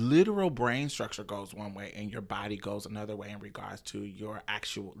your literal brain structure goes one way and your body goes another way in regards to your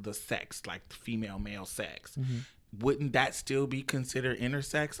the sex, like the female, male sex, wouldn't that still be considered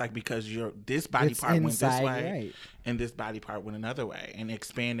intersex? Like, because this body It's part went this inside, way right. and this body part went another way, and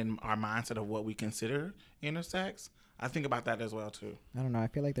expanding our mindset of what we consider intersex. I think about that as well too. I don't know. I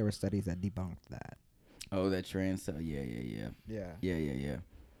feel like there were studies that debunked that. Oh, that trans stuff. Yeah. Yeah.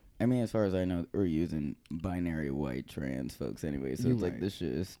 I mean, as far as I know, we're using binary white trans folks anyway, so You it's like right. this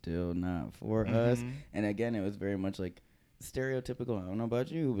shit is still not for us. And again, it was very much like stereotypical. I don't know about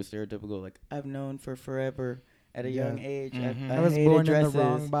you, but stereotypical. Like I've known for forever. At a young age, I I was hated born dresses. in the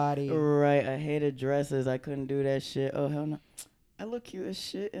wrong body. Right, I hated dresses. I couldn't do that shit. Oh hell no, I look cute as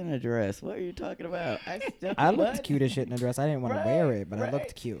shit in a dress. What are you talking about? I looked cute as shit in a dress. I didn't want to wear it, but I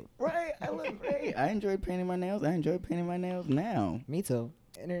looked cute. Right, I look great. I enjoyed painting my nails. I enjoy painting my nails now. Me too.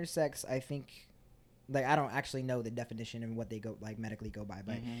 Intersex, I think, like I don't actually know the definition and what they go like medically go by,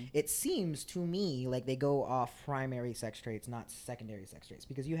 but it seems to me like they go off primary sex traits, not secondary sex traits,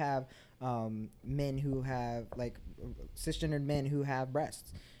 because you have men who have like cisgendered men who have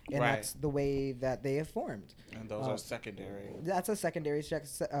breasts, and Right. that's the way that they have formed. And those are secondary. That's a secondary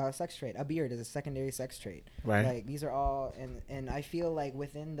sex trait. A beard is a secondary sex trait. Right. Like these are all, and I feel like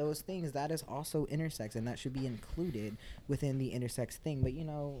within those things, that is also intersex, and that should be included within the intersex thing. But you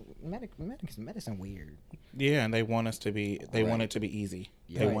know, medicine weird, Yeah, and they want us to be. They want it to be easy.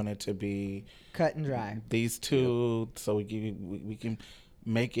 They Right. want it to be cut and dry. these two, so we can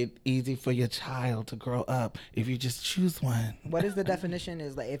make it easy for your child to grow up if you just choose one. What is the definition?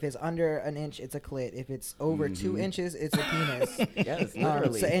 Is like if it's under an inch, it's a clit. If it's over 2 inches, it's a penis. Yes,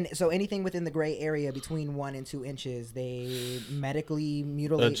 literally. So anything within the gray area between 1 and 2 inches, they medically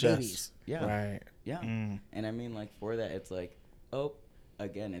mutilate babies. Yeah. Right. Yeah. Mm. And I mean, like, for that, it's like, oh,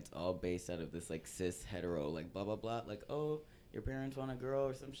 again, it's all based out of this, like, cis hetero, like, blah, blah, blah. Like, oh, your parents want a girl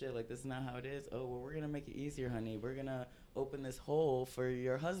or some shit. Like, this is not how it is. Oh, well, we're going to make it easier, honey. We're going to open this hole for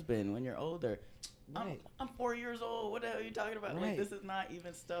your husband when you're older. Right. I'm 4 years old. What the hell are you talking about? Right. Like, this is not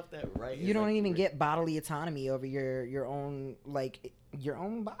even stuff that, right? You don't even get bodily autonomy over your own, like, your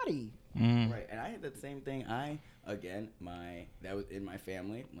own body. Mm. Right, and I had that same thing. That was in my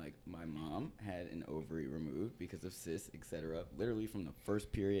family. Like, my mom had an ovary removed because of cysts, etc. Literally from the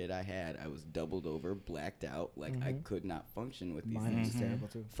first period I had, I was doubled over, blacked out. Like, I could not function with these Mine things. is terrible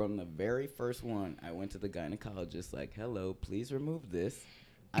too. From the very first one, I went to the gynecologist like, hello, please remove this.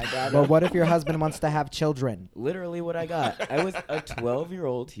 I got But what if your husband wants to have children? literally what I got. I was a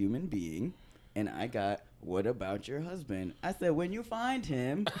 12-year-old human being, and I got, what about your husband? I said, when you find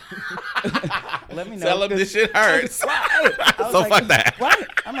him, let me know. Tell them this shit hurts. Right. I was So like, fuck that. Right.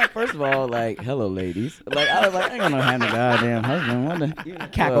 I'm like, first of all, like, hello, ladies. Like, I was like, I ain't gonna have no goddamn husband. What the,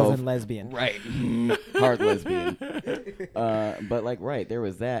 Cackles 12. and lesbian. Right. Hard lesbian. But, like, right, there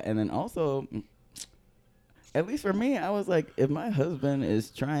was that. And then also, at least for me, I was like, if my husband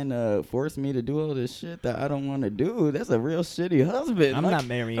is trying to force me to do all this shit that I don't want to do, that's a real shitty husband. I'm Like, not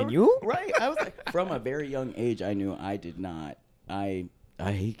marrying you. Right. I was like, from a very young age, I knew I did not. I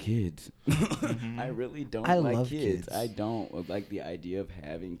hate kids. I really don't I like love kids. kids. I don't like the idea of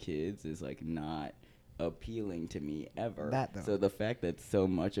having kids is like not appealing to me ever. That though. So the fact that so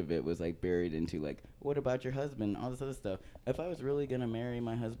much of it was like buried into like, what about your husband? All this other stuff. If I was really gonna marry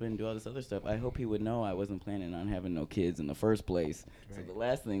my husband and do all this other stuff, I hope he would know I wasn't planning on having no kids in the first place. So the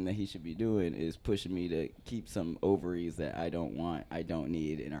last thing that he should be doing is pushing me to keep some ovaries that I don't want, I don't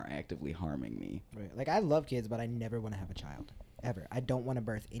need, and are actively harming me. Right. Like I love kids, but I never want to have a child. Ever. I don't want to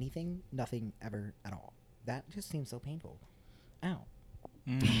birth anything, nothing, ever at all. That just seems so painful. Ow.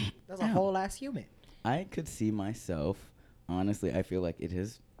 That's a whole ass human. I could see myself, honestly, I feel like it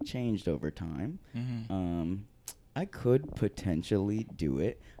has changed over time. I could potentially do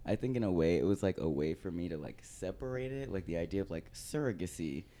it. I think in a way it was like a way for me to like separate it, like the idea of like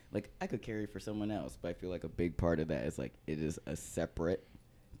surrogacy. Like I could carry for someone else, but I feel like a big part of that is like it is a separate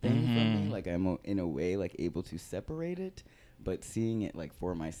thing from me. Like I'm in a way like able to separate it, but seeing it like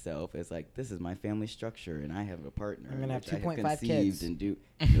for myself as like this is my family structure and I have a partner. I'm gonna have which I 2.5 conceived kids. and do.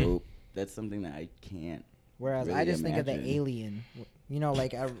 Nope, that's something that I can't. Whereas I really just think of imagine. the alien, you know,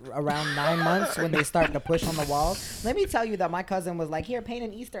 like around 9 months when they start to push on the walls. Let me tell you that my cousin was like, here, paint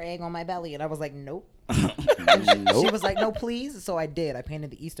an Easter egg on my belly. And I was like, nope. She was like, no, please. So I did. I painted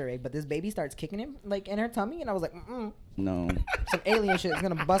the Easter egg. But this baby starts kicking him like in her tummy. And I was like, No, some alien shit is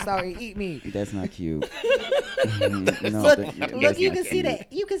going to bust out and eat me. that's not cute. Look, That's you not can see cute.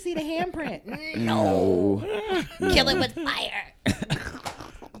 you can see the handprint. No. Kill it with fire.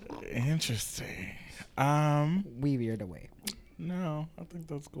 Interesting. We veered away. No, I think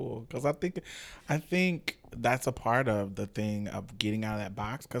that's cool because I think that's a part of the thing of getting out of that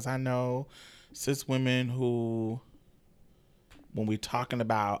box. Because I know cis women who, when we're talking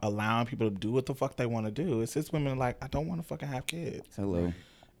about allowing people to do what the fuck they want to do, it's cis women like I don't want to fucking have kids, Hello.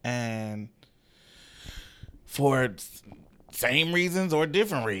 and for same reasons or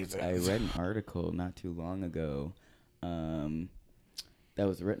different reasons. I read an article not too long ago that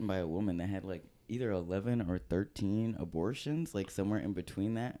was written by a woman that had like either 11 or 13 abortions, like somewhere in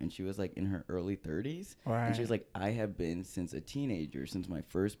between that. And she was like in her early 30s. Right. And she was like, I have been since a teenager, since my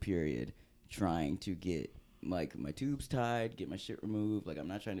first period, trying to get like my tubes tied, get my shit removed. Like I'm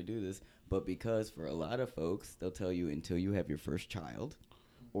not trying to do this. But because for a lot of folks, they'll tell you until you have your first child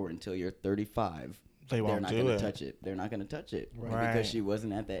or until you're 35, They won't they're not do going to it. touch it. They're not going to touch it. Right. Because she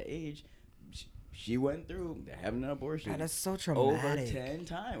wasn't at that age. She went through having an abortion. That is so Over traumatic. 10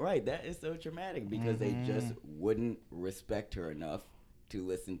 times. Right. That is so traumatic because they just wouldn't respect her enough to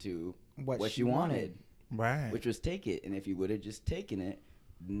listen to what she wanted, Right. which was take it. And if you would have just taken it,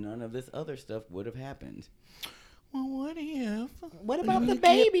 none of this other stuff would have happened. well, what if? What about the we get-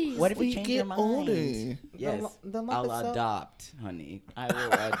 babies? What if we we change get your mind? older? Yes, the lump I'll itself- adopt, honey. I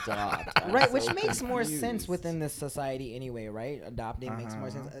will adopt. I'm Right, so which makes more sense confused. within this society anyway, right? Adopting makes more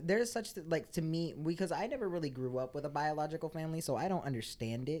sense. There's such like to me because I never really grew up with a biological family, so I don't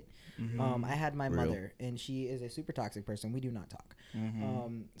understand it. I had my Real. mother, and she is a super toxic person. We do not talk.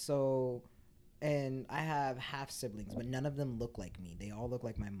 Mm-hmm. And I have half siblings, but none of them look like me. They all look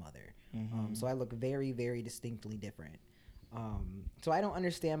like my mother. So I look very, very distinctly different. So I don't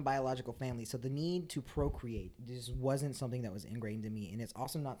understand biological family. So the need to procreate just wasn't something that was ingrained in me. And it's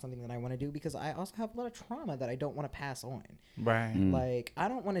also not something that I want to do because I also have a lot of trauma that I don't want to pass on. Right. Like, I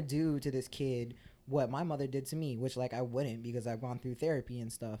don't want to do to this kid what my mother did to me, which, like, I wouldn't because I've gone through therapy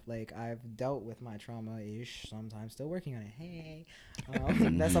and stuff. Like, I've dealt with my trauma-ish, sometimes still working on it. Hey.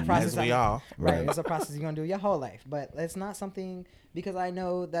 That's a process. As we all. Right. It's a process you're going to do your whole life. But it's not something, because I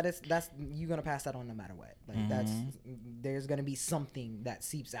know that that's you're going to pass that on no matter what. Like, there's going to be something that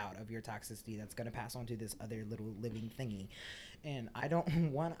seeps out of your toxicity that's going to pass on to this other little living thingy. And I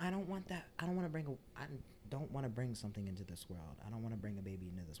don't want that. I don't want to bring something into this world. I don't want to bring a baby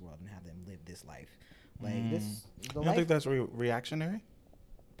into this world and have them live this life. Like this. The You life, don't think that's reactionary?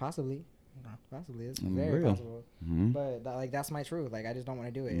 possibly. Possibly. It's Mm, very real. possible. Mhm. But like that's my truth. Like I just don't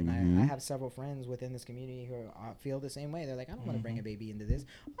want to do it. And I have several friends within this community who feel the same way. They're like, I don't want to bring a baby into this.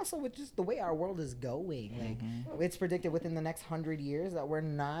 Also, with just the way our world is going, like it's predicted within the next 100 years that we're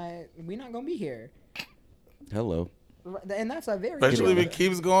not gonna be here. Hello. And that's a very Especially if it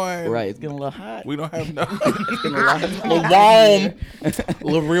keeps going. Right, it's getting a little hot. We don't have no. It's getting a lot little warm.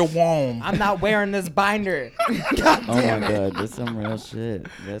 Little real warm. I'm not wearing this binder. Oh my god, that's some real shit.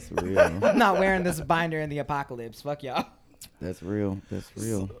 That's real. I'm not wearing this binder in the apocalypse. Fuck y'all. That's real. That's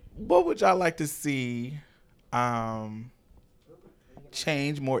real. What would y'all like to see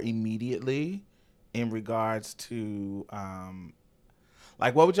change more immediately in regards to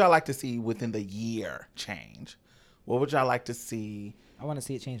like what would y'all like to see within the year change? What would y'all like to see I want to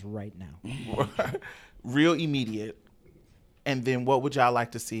see it change right now. real immediate? And then what would y'all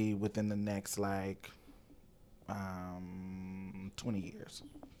like to see within the next like 20 years?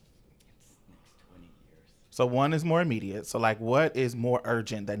 So one is more immediate. So like what is more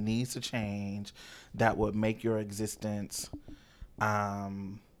urgent that needs to change that would make your existence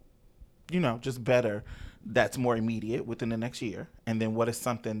just better, that's more immediate within the next year? And then what is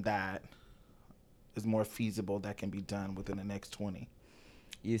something that is more feasible that can be done within the next 20?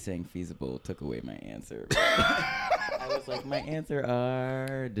 You saying feasible took away my answer. I was like, my answer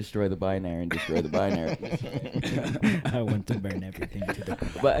are destroy the binary and destroy the binary. I want to burn everything to the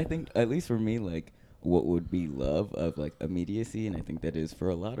ground. But I think, at least for me, like, what would be love of, like, immediacy, and I think that is for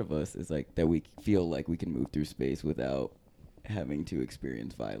a lot of us, is, like, that we feel like we can move through space without having to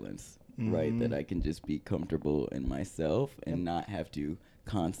experience violence, right? That I can just be comfortable in myself and not have to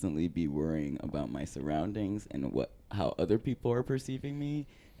constantly be worrying about my surroundings and how other people are perceiving me,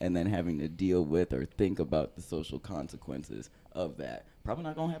 and then having to deal with or think about the social consequences of that. Probably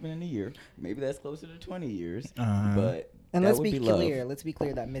not gonna happen in a year. Maybe that's closer to 20 years. But And that let's would be love. clear. Let's be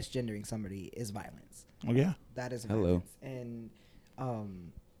clear that misgendering somebody is violence. Oh yeah. That is Hello. violence.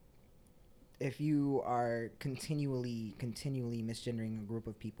 And if you are continually misgendering a group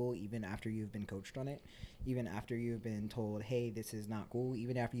of people, even after you've been coached on it, even after you've been told, hey, this is not cool,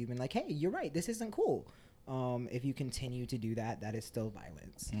 even after you've been like, hey, you're right, this isn't cool. If you continue to do that, that is still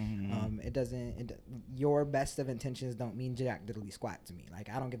violence. Your best of intentions don't mean jack diddly squat to me. Like,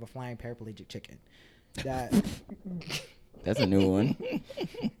 I don't give a flying paraplegic chicken. That That's a new one.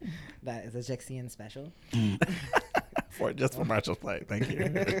 that is a Jexian special. For Marshall's play. Thank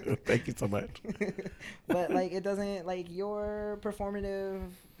you. Thank you so much. But like it doesn't, like, your performative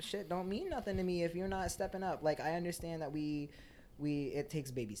shit don't mean nothing to me if you're not stepping up. Like, I understand that we it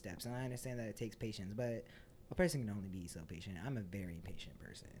takes baby steps, and I understand that it takes patience, but a person can only be so patient. I'm a very patient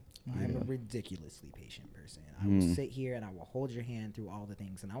person. I'm a ridiculously patient person. I will sit here and I will hold your hand through all the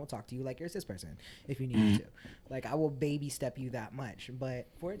things, and I will talk to you like you're a cis person if you need me to. Like, I will baby step you that much. But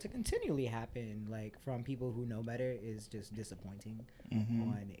for it to continually happen, like, from people who know better, is just disappointing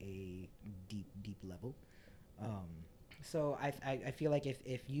on a deep level. So I feel like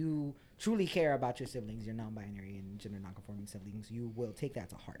if you truly care about your siblings, your non-binary and gender non-conforming siblings, you will take that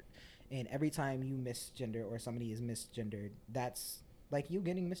to heart. And every time you misgender or somebody is misgendered, that's like you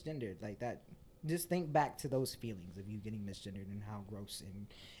getting misgendered. Like that, just think back to those feelings of you getting misgendered and how gross and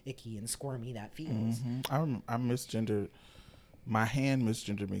icky and squirmy that feels. I misgendered. My hand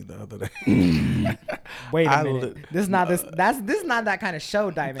misgendered me the other day. Wait a minute. This is not that kind of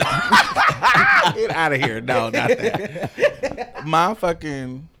show, Diamond. Get out of here. No, not that. My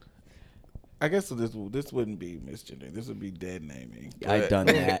fucking I guess this wouldn't be misgendering. This would be dead naming. I've done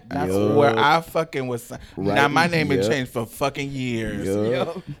that. That's Yup. Where I fucking was. Now my name had Yup. changed for fucking years,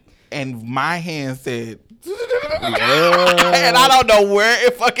 Yup. and my hand said. And I don't know where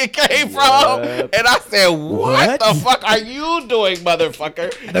it fucking came from. Yup. And I said, what What? the fuck are you doing,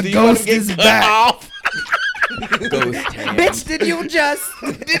 motherfucker? The Do you want ghost to get is cut back. off? Ghost hand. Bitch, did you just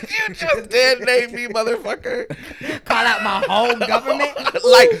Did you just dead name me, motherfucker? call out my whole government?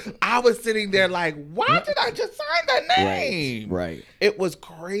 Like, I was sitting there like, why did I just sign that name? Right. It was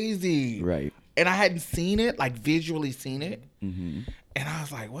crazy. Right. And I hadn't seen it, like visually seen it. Mm-hmm. And I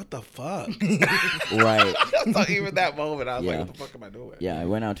was like, what the fuck? Right. So even that moment, I was Yeah. like, what the fuck am I doing? Yeah, I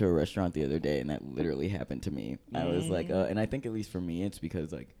went out to a restaurant the other day, and that literally happened to me. I was like, and I think at least for me, it's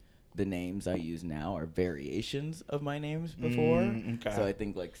because like the names I use now are variations of my names before. okay. So I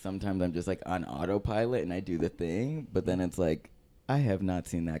think like sometimes I'm just like on autopilot and I do the thing, but then it's like I have not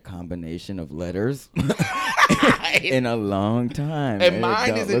seen that combination of letters in a long time. And it mine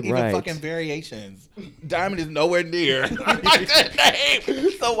don't isn't look even right. fucking variations. Diamond is nowhere near that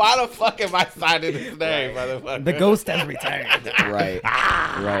name. So why the fuck am I signing this name, motherfucker? The ghost has returned. Right.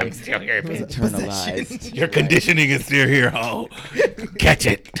 I'm Right. still here, bitch. Internalized. Your conditioning is still here, ho. Catch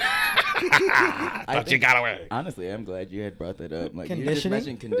it. I Thought you think- got away. Honestly, I'm glad you had brought that up. Like you just Conditioning?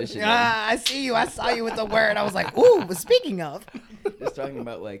 mentioned conditioning. Ah, I see you. I saw you with the word. I was like, ooh, but speaking of. Just talking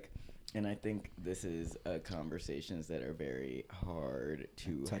about like, and I think this is conversations that are very hard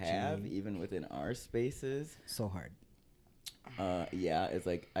to Touchy. have, even within our spaces. So hard. Yeah, it's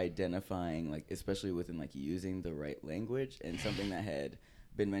like identifying, like especially within like using the right language, and something that had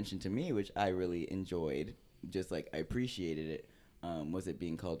been mentioned to me, which I really enjoyed, just like I appreciated it, was it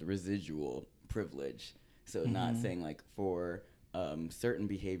being called residual privilege. So not saying like for certain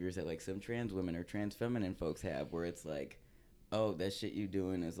behaviors that like some trans women or trans feminine folks have, where it's like, oh, that shit you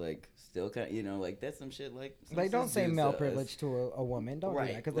doing is like still kind of, you know, like that's some shit like. some Like, don't cis say dudes male does. privilege to a woman. Don't do Right,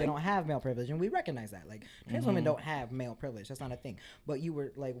 that because they like- don't have male privilege, and we recognize that. Like, trans women don't have male privilege. That's not a thing. But you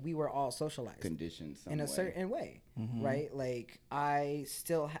were like, we were all socialized Conditioned some in a way. certain way, right? Like, I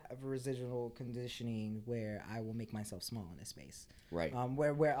still have residual conditioning where I will make myself small in a space. Right.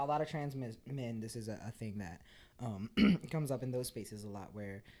 Where a lot of trans men, this is a thing that comes up in those spaces a lot,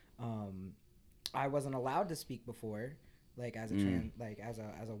 where I wasn't allowed to speak before. Like as a trans, like as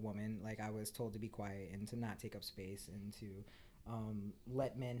a woman, like I was told to be quiet and to not take up space and to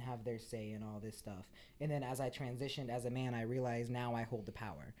let men have their say and all this stuff. And then as I transitioned as a man, I realized now I hold the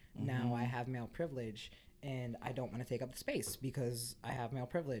power. Now I have male privilege, and I don't want to take up the space because I have male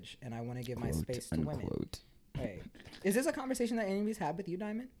privilege and I want to give my Quote, space to women. unquote. Right? Is this a conversation that any of you had with you,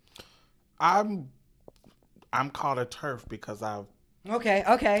 Diamond? I'm called a turf because I've.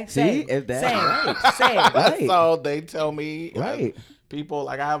 Okay. See? Same. If that- Same. right. Same. Right. So they tell me, Right. people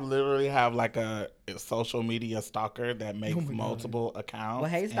like I literally have like a social media stalker that makes multiple accounts. Well,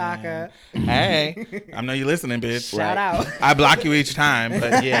 hey, stalker. and- hey, I know you listening, bitch. Shout out. I block you each time,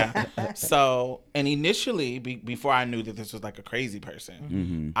 but yeah. So, and initially, before I knew that this was like a crazy person,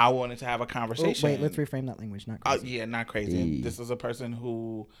 Mm-hmm. I wanted to have a Oh, conversation. wait, let's reframe that language. Not crazy. Yeah, not crazy. Hey. This is a person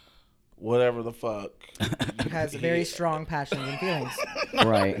who, whatever the fuck, Has very strong passions and feelings.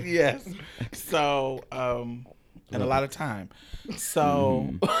 Right. yes. So, and a lot of time. So,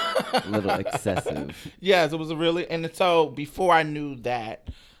 A little excessive. yes, it was a really, and so before I knew that,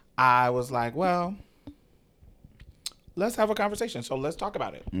 I was like, well, let's have a conversation. So let's talk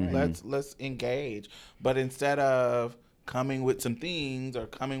about it. Let's engage. But instead of coming with some things or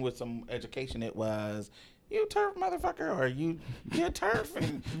coming with some education, it was, you turf motherfucker, or you're turf,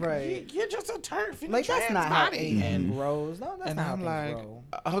 and Right. you're just a turf. Like, that's not how body. and grows. No, that's And not how I'm things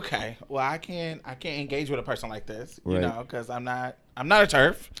like, grow. okay, well, I can't engage with a person like this, you Right. know, because I'm not a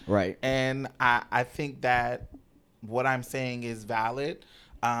turf, Right. and I think that what I'm saying is valid.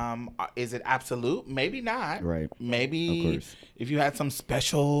 Is it absolute? Maybe not. Right. Maybe Of course. if you had some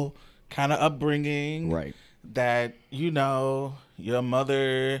special kind of upbringing, Right. that you know your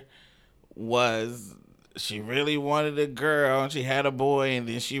mother was. She really wanted a girl, and she had a boy, and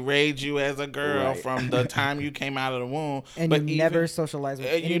then she raised you as a girl Right. from the time you came out of the womb. And but you even- never socialize with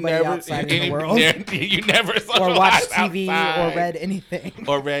you anybody outside in the world, You never or watched socialized TV outside or read anything.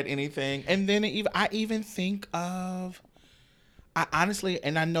 or read anything. And then I even think of, I honestly,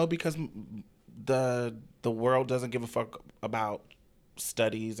 and I know because the world doesn't give a fuck about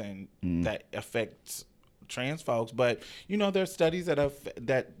studies and that affects trans folks, but you know there's studies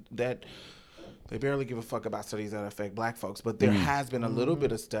that they barely give a fuck about studies that affect black folks, but there has been a little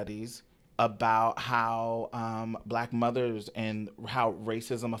bit of studies about how Black mothers and how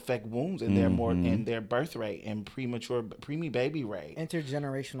racism affect wombs and their birth rate and preemie baby rate.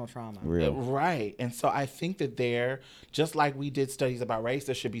 Intergenerational trauma. Real. Right. And so I think that just like we did studies about race,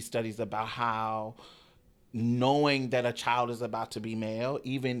 there should be studies about how knowing that a child is about to be male,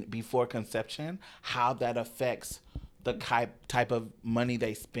 even before conception, how that affects the type of money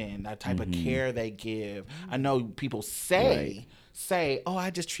they spend, that type of care they give. I know people say, oh,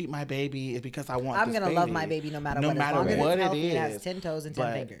 I just treat my baby because I want. I'm gonna love my baby no matter what. As long as it's healthy, it has 10 toes and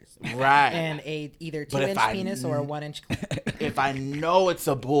 10 fingers. Right. And a either 2-inch penis or a 1-inch. If I know it's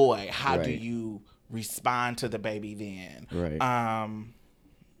a boy, how do you respond to the baby then? Right.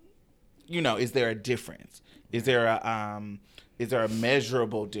 Is there a difference? Is there a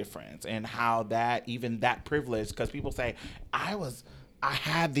measurable difference in how that privilege? Because people say, I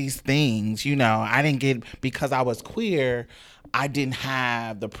had these things, I didn't get, because I was queer, I didn't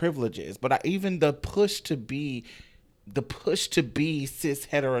have the privileges. But even the push to be cis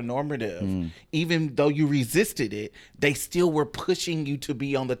heteronormative, even though you resisted it, they still were pushing you to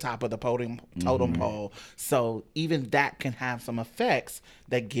be on the top of the totem pole. So even that can have some effects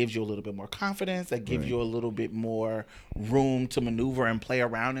that gives you a little bit more confidence, that gives you a little bit more room to maneuver and play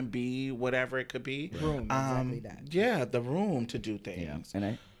around and be whatever it could be. Room, exactly that. Yeah, the room to do things. Yeah.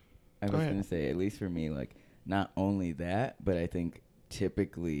 And I was going to say, at least for me, like, not only that, but I think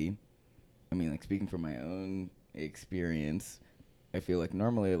typically, I mean, like, speaking from my own experience, I feel like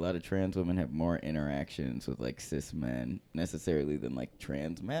normally a lot of trans women have more interactions with like cis men necessarily than like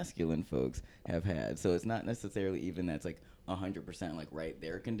trans masculine folks have had. So it's not necessarily even that's like 100% like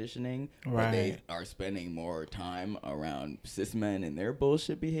their conditioning, but they are spending more time around cis men and their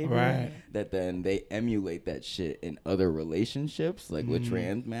bullshit behavior, that then they emulate that shit in other relationships, like with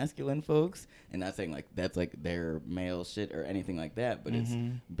trans masculine folks. And not saying like that's like their male shit or anything like that, but it's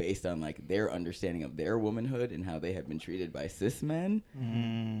based on like their understanding of their womanhood and how they have been treated by cis men,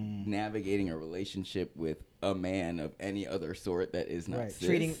 navigating a relationship with a man of any other sort that is not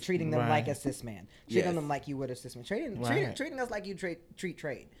cis. Treating them like a cis man, treating them like you would a cis man, treating us like you treat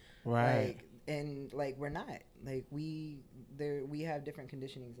trade, right? Like we're not, like we have different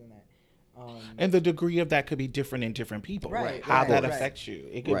conditionings in that. And the degree of that could be different in different people, how that affects you.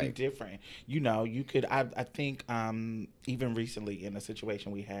 It could be different. You could, I think, even recently in a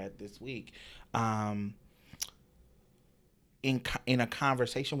situation we had this week, in a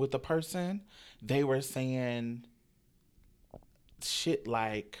conversation with a person, they were saying shit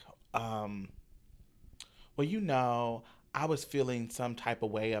like, I was feeling some type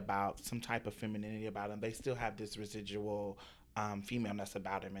of way about some type of femininity about them. They still have this residual femaleness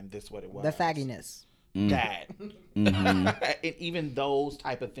about him, and this what it was. The fagginess. That. And even those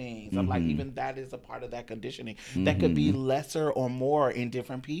type of things. I'm like, even that is a part of that conditioning. That could be lesser or more in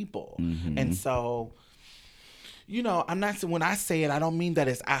different people. And so, I'm not, when I say it, I don't mean that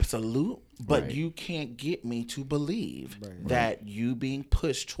it's absolute, but you can't get me to believe that you being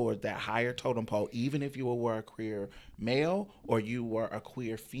pushed toward that higher totem pole, even if you were a queer male or you were a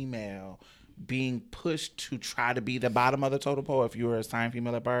queer female, being pushed to try to be the bottom of the totem pole if you were assigned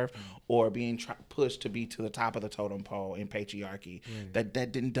female at birth, or being pushed to be to the top of the totem pole in patriarchy, that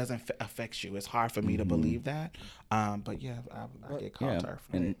doesn't affect you. It's hard for me to believe that. But yeah, I get called turf.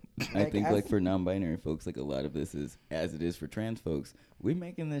 And I think like for non-binary folks, like a lot of this is, as it is for trans folks, we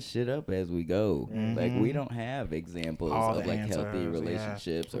making this shit up as we go. Like we don't have examples of like healthy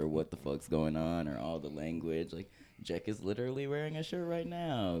relationships or what the fuck's going on or all the language. Like Jack is literally wearing a shirt right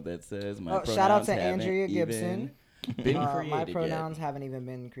now that says my pronouns shout out to haven't Andrea Gibson. Been created my pronouns yet. haven't even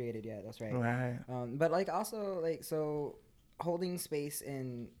been created yet. That's right. Right. But like also like, so holding space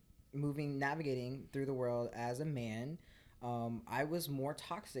and navigating through the world as a man, I was more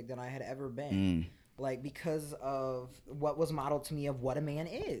toxic than I had ever been. Like because of what was modeled to me of what a man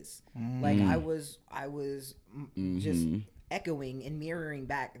is. Like I was just echoing and mirroring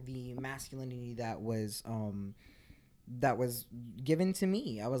back the masculinity that was given to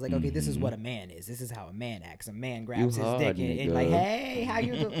me. I was like, okay, this is what a man is. This is how a man acts. A man grabs his dick and like, hey, how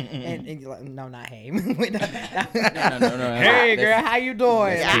you doing? and you're like, no, not hey. No. Hey, girl, how you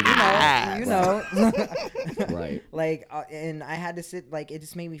doing? You know. Right. Like, and I had to sit, like, it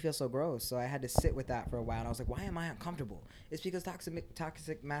just made me feel so gross. So I had to sit with that for a while. And I was like, why am I uncomfortable? It's because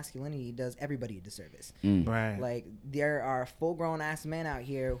toxic masculinity does everybody a disservice. Right. Like, there are full-grown ass men out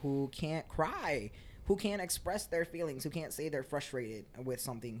here who can't cry, who can't express their feelings, who can't say they're frustrated with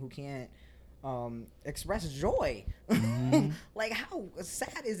something, who can't express joy. Like, how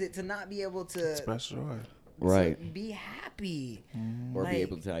sad is it to not be able to express joy? Right. be happy. Or Like- be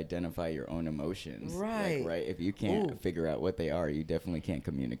able to identify your own emotions. Right. Like, right. If you can't Ooh. figure out what they are, you definitely can't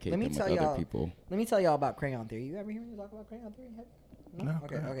communicate Let me them tell with other y'all- people. Let me tell y'all about crayon theory. You ever hear me talk about crayon theory? No, Okay.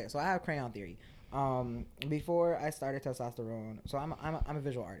 go ahead. Okay. So I have crayon theory. Before I started testosterone, so I'm a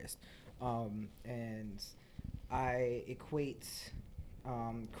visual artist, and I equate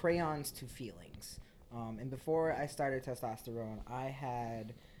crayons to feelings. And before I started testosterone, I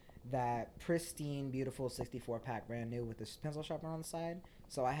had that pristine, beautiful 64 pack, brand new, with this pencil sharpener on the side.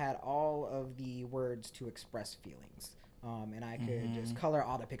 So I had all of the words to express feelings. And I could just color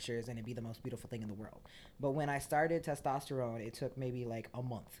all the pictures and it'd be the most beautiful thing in the world. But when I started testosterone, it took maybe like a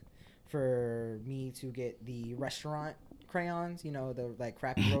month for me to get the restaurant crayons, you know, the like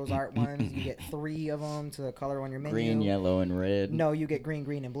crappy Rose Art ones. You get 3 of them to color on your menu. Green, yellow, and red. No, you get green,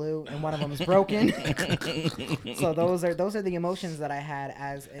 green, and blue, and one of them is broken. So those are the emotions that I had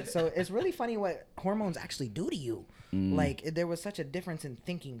as. So it's really funny what hormones actually do to you. Like there was such a difference in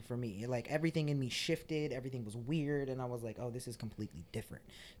thinking for me. Like everything in me shifted. Everything was weird, and I was like, "Oh, this is completely different.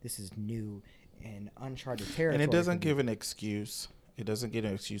 This is new and uncharted territory." And it doesn't for me. give an excuse. It doesn't give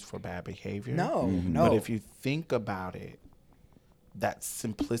an excuse for bad behavior. No, Mm-hmm. no. But if you think about it, that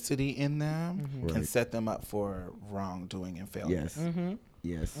simplicity in them can Right. set them up for wrongdoing and failure. Yes. Mm-hmm.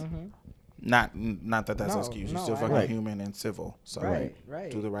 Yes. Not that that's No, an excuse. You're no, still I fucking know. human and civil. So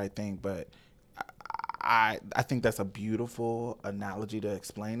Right. do the right thing. But I think that's a beautiful analogy to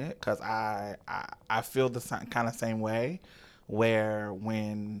explain it, because I feel the kind of same way, where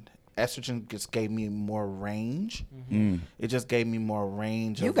when estrogen just gave me more range, it just gave me more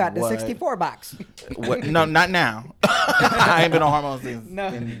range. You of got the what- 64 box. What, no, not now. I ain't been on hormones since. No,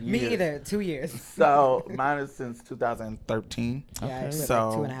 in me years. either. 2 years. So mine is since 2013. Yeah, I quit So-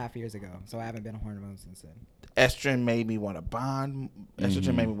 like 2.5 years ago. So I haven't been on hormones since then. Estrogen made me want to bond.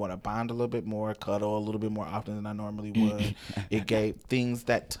 Estrogen made me want to bond a little bit more, cuddle a little bit more often than I normally would. It gave things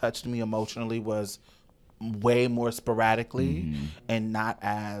that touched me emotionally was way more sporadically and not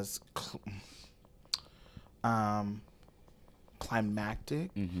as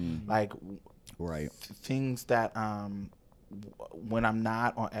climactic. Like Right. things that when I'm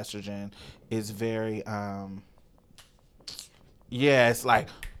not on estrogen is very it's like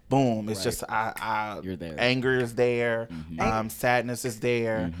boom. It's Right. just You're there. anger is there, sadness is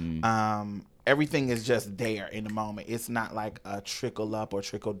there, everything is just there in the moment. It's not like a trickle up or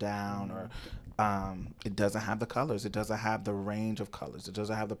trickle down or it doesn't have the colors. It doesn't have the range of colors. It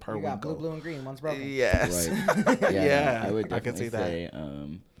doesn't have the You got blue, periwinkle. blue, and green. One's broken. Yes. Right. Yeah, I would I can definitely see that. say,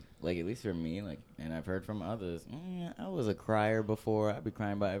 like at least for me, like, and I've heard from others, I was a crier before. I'd be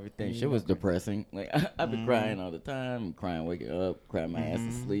crying about everything. Shit was depressing. Like I'd be crying all the time, crying, waking up, crying my ass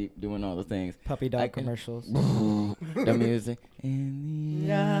to sleep, doing all the things. Puppy I dog can- commercials. The music. In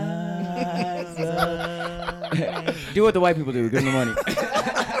the eyes of- Do what the white people do. Give them the money.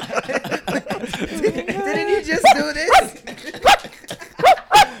 Didn't you just do this?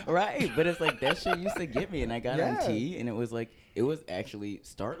 Right, but it's like that shit used to get me, and I got Yeah. on T, and it was like it was actually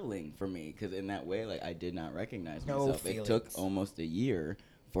startling for me because in that way, like I did not recognize No myself. It took feelings. almost a year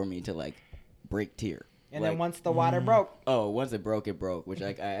for me to like break tier. And Like, then once the water broke, once it broke, which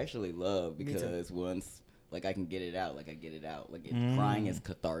like I actually love Me too. because once like I can get it out, like I get it out. Like crying is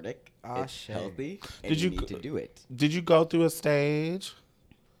cathartic. Ah, it's shit. healthy, and Did you you need go- to do it. Did you go through a stage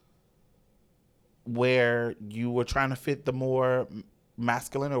where you were trying to fit the more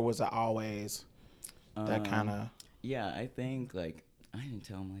masculine, or was it always that kind of? Yeah, I think like I didn't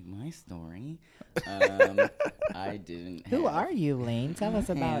tell him like my story. I didn't. who have- are you, Lane? Tell us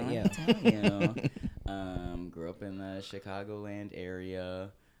about Okay, you. let me tell you. Grew up in the Chicagoland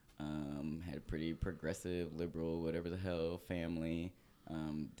area. Had a pretty progressive, liberal, whatever the hell family.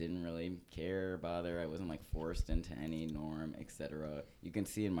 Didn't really care, bother. I wasn't like forced into any norm, etc. You can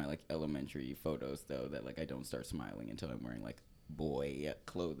see in my like elementary photos though that like I don't start smiling until I'm wearing like boy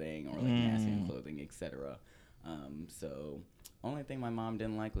clothing or like masculine clothing, etc. So only thing my mom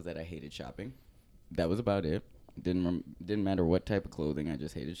didn't like was that I hated shopping. That was about it. Didn't matter what type of clothing. I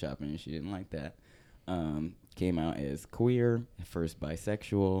just hated shopping, and she didn't like that. Came out as queer, at first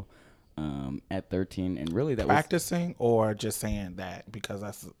bisexual, at 13, and really that Practicing or just saying that because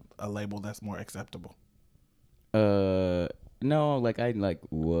that's a label that's more acceptable? was no, like I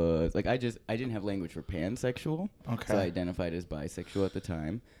didn't have language for pansexual, Okay. so I identified as bisexual at the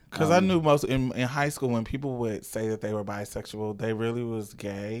time. Because I knew most in high school when people would say that they were bisexual, they really was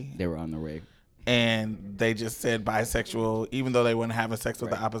gay, They were on their way. and they just said bisexual, even though they weren't having sex with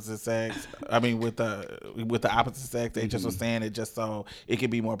the opposite sex. I mean, with the opposite sex, they just were saying it just so it could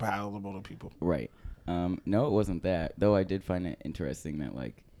be more palatable to people. Right. No, it wasn't that. Though I did find it interesting that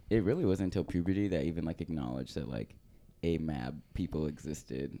like it really wasn't until puberty that I even like acknowledged that like AMAB people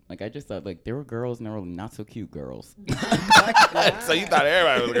existed. Like I just thought like there were girls and there were not so cute girls. So you thought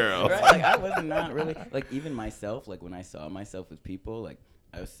everybody was a girl. Right? Like I was not really like even myself. Like when I saw myself as people, like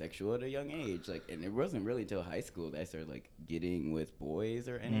I was sexual at a young age. Like and it wasn't really until high school that I started like getting with boys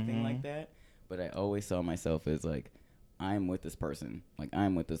or anything like that. But I always saw myself as like I'm with this person, like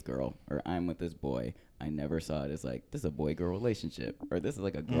I'm with this girl or I'm with this boy. I never saw it as like this is a boy-girl relationship or this is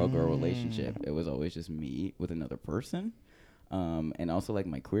like a girl-girl relationship. It was always just me with another person. And also like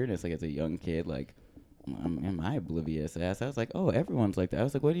my queerness, like as a young kid, like am I oblivious ass? I was like, oh, everyone's like that. I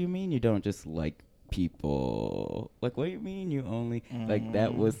was like, what do you mean you don't just like people? Like, what do you mean you only like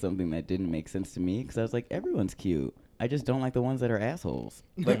that was something that didn't make sense to me because I was like, everyone's cute. I just don't like the ones that are assholes.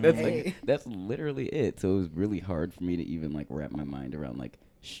 Like that's like that's literally it. So it was really hard for me to even like wrap my mind around like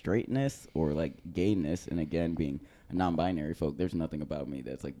straightness or like gayness. And again, being a non-binary folk, there's nothing about me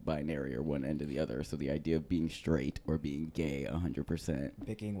that's like binary or one end or the other. So the idea of being straight or being gay 100%,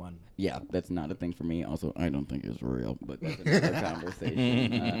 Picking one. yeah, that's not a thing for me. Also, I don't think it's real, but that's another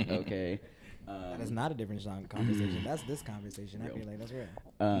conversation. Okay. That is not a different conversation. That's this conversation. I feel like that's real.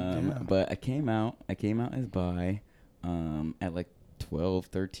 But I came out as bi at like 12,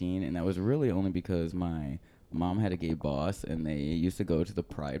 13, and that was really only because my mom had a gay boss, and they used to go to the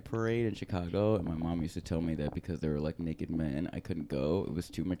Pride Parade in Chicago, and my mom used to tell me that because there were like naked men, I couldn't go. It was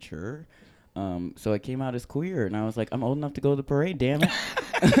too mature. So I came out as queer, and I was like, I'm old enough to go to the parade, damn it.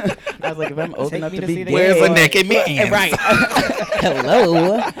 I was like, if I'm old enough to be gay, where's the naked man? Right.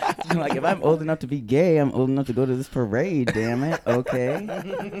 Hello. Like, if I'm old enough to be gay, I'm old enough to go to this parade, damn it. Okay.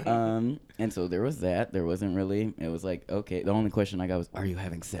 And so there was that. There wasn't really, it was like, okay. The only question I got was, are you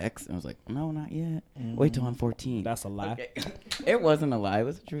having sex? And I was like, no, not yet. Wait till I'm 14. That's a lie. Okay. It wasn't a lie. It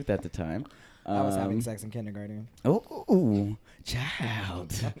was the truth at the time. I was having sex in kindergarten. Oh,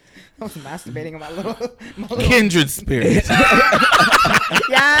 child. I was masturbating on my little Kindred spirits.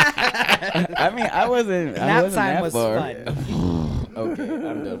 yeah. I mean, I wasn't Nap time that was far. fun. Okay,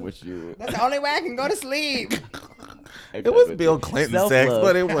 I'm done with you. That's the only way I can go to sleep. It was Bill Clinton sex,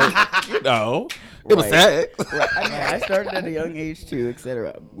 but it was, it was Right. sex. Right. I mean, I started at a young age too,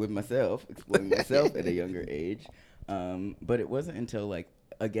 etc. With myself, exploring myself at a younger age. But it wasn't until like,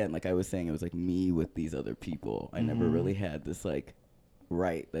 again, like I was saying, it was like me with these other people. I never really had this like,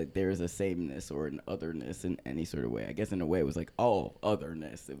 right, like there's a sameness or an otherness in any sort of way. I guess in a way it was like all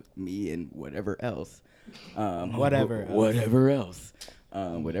otherness. It was me and whatever else. Whatever else.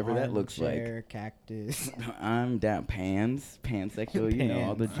 Whatever that looks Armchair, like. cactus. I'm down pansexual, you know,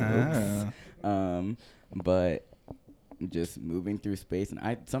 all the jokes. But just moving through space,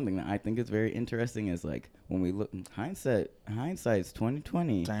 and something that I think is very interesting is like when we look hindsight's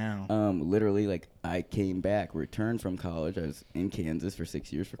 2020. Damn. Literally, like I came back, returned from college. I was in Kansas for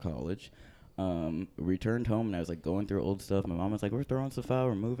 6 years for college. Returned home, and I was like going through old stuff. My mom was like, we're throwing stuff out,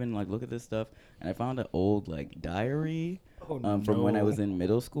 we're moving, like look at this stuff. And I found an old like diary from when I was in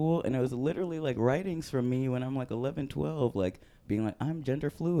middle school, and it was literally like writings from me when I'm like 11, 12, like being like, I'm gender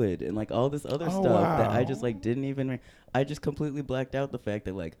fluid and like all this other stuff that I just like didn't even I just completely blacked out the fact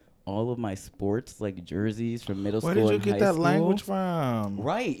that like all of my sports like jerseys from middle Where school did you and get high that school, language from?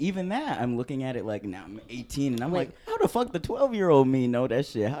 right, even that I'm looking at it like now I'm 18 and I'm like, how the fuck the 12-year-old me know that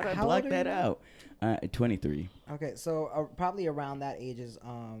shit? How did I block that out? 23. Okay, so probably around that age is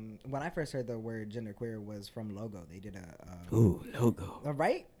when I first heard the word genderqueer was from Logo. They did a Logo.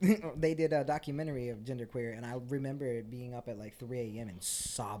 Right? They did a documentary of genderqueer, and I remember being up at like 3 a.m. and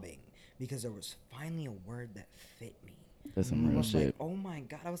sobbing because there was finally a word that fit me. That's some I real was shit. like, oh my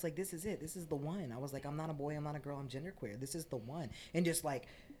God. I was like, this is it. This is the one. I was like, I'm not a boy. I'm not a girl. I'm genderqueer. This is the one. And just like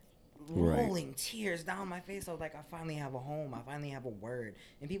rolling tears down my face. I was like, I finally have a home. I finally have a word.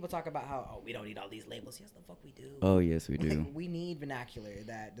 And people talk about how, oh, we don't need all these labels. Yes, the fuck we do. Oh, yes, we do. Like, we need vernacular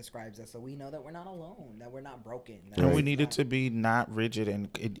that describes us so we know that we're not alone, that we're not broken. And we need it to be not rigid, and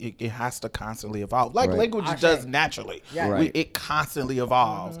it has to constantly evolve. Like Right. language does naturally. Yeah. Right. It constantly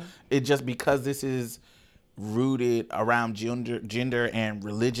evolves. It just because this is rooted around gender and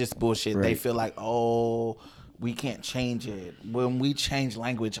religious bullshit, they Right. feel like, oh, we can't change it. When we change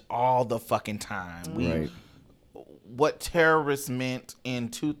language all the fucking time. Right. What terrorist meant in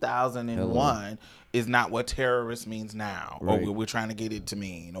 2001 is not what terrorist means now, Right. or what we're trying to get it to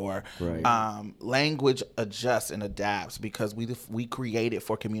mean, or Right. language adjusts and adapts because we create it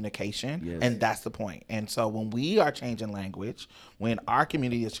for communication, Yes. and that's the point. And so when we are changing language, when our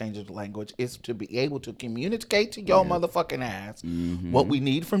community is changing language, it's to be able to communicate to your motherfucking ass what we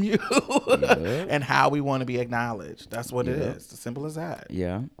need from you and how we want to be acknowledged. That's what it is. As simple as that.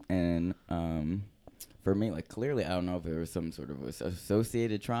 Yeah, and for me, like, clearly, I don't know if there was some sort of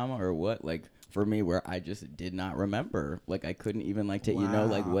associated trauma or what, like, for me, where I just did not remember. Like, I couldn't even, like, you know,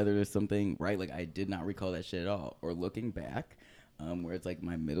 like, whether there's something, right? Like, I did not recall that shit at all. Or looking back, where it's, like,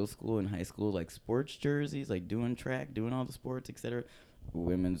 my middle school and high school, like, sports jerseys, like, doing track, doing all the sports, etc.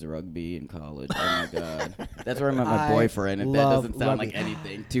 Women's rugby in college. Oh my god, that's where I met my boyfriend. If that doesn't sound like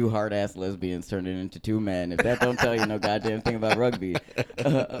anything, two hard ass lesbians turning into two men. If that don't tell you no goddamn thing about rugby,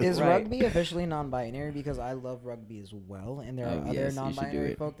 is rugby officially non-binary? Because I love rugby as well, and there are other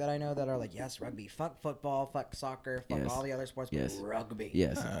non-binary folk that I know that are like, yes, rugby, fuck football, fuck soccer, fuck all the other sports, but rugby.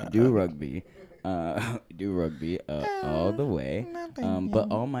 Yes, do rugby, all the way. But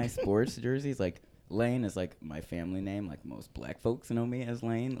all my sports jerseys, like. Lane is like my family name. Like most black folks know me as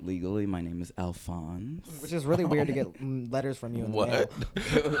Lane. Legally, my name is Alphonse. Which is really weird to get letters from you in the mail.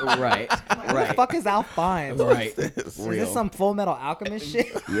 Right. What the fuck is Alphonse? Right. Is this some Full Metal Alchemist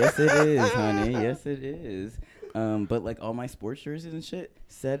shit? Yes, it is, honey. Yes, it is. But like all my sports jerseys and shit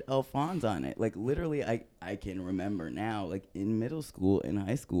said Alphonse on it. Like literally, I can remember now. Like in middle school and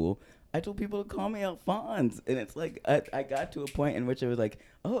high school, I told people to call me Alphonse, and it's like I got to a point in which it was like,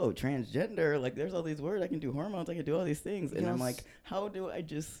 oh, transgender, like there's all these words, I can do hormones, I can do all these things, and I'm like, how do I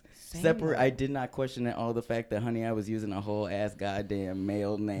just separate? I did not question at all the fact that, honey, I was using a whole ass goddamn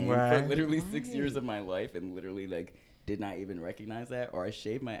male name for literally 6 years of my life, and literally like did not even recognize that. Or I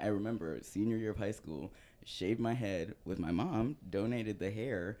remember senior year of high school, shaved my head with my mom, donated the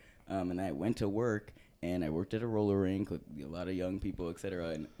hair, and I went to work. And I worked at a roller rink with a lot of young people, etc.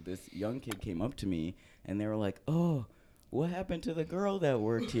 And this young kid came up to me, and they were like, "Oh, what happened to the girl that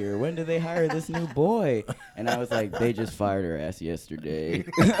worked here? When did they hire this new boy?" And I was like, "They just fired her ass yesterday."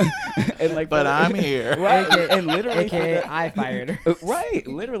 And like, but I'm here, right? And literally, I fired her. Right,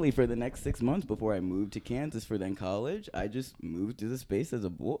 literally for the next 6 months before I moved to Kansas for then college, I just moved to the space as a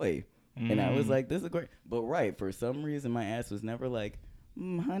boy, and I was like, "This is great." But right, for some reason, my ass was never like.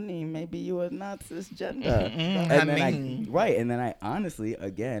 Honey, maybe you are not cisgender. And then I honestly,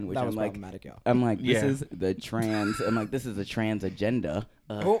 again, which I'm like, this is the trans. I'm like, this is a trans agenda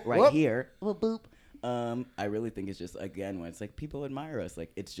here. Boop. I really think it's just again when it's like people admire us,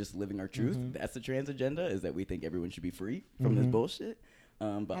 like it's just living our truth. That's the trans agenda, is that we think everyone should be free from this bullshit.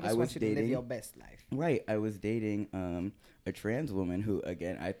 But I was dating. Live your best life. Right, I was dating a trans woman who,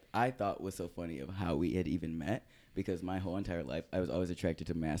 again, I thought was so funny of how we had even met. Because my whole entire life, I was always attracted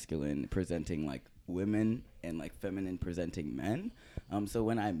to masculine presenting like women and like feminine presenting men. So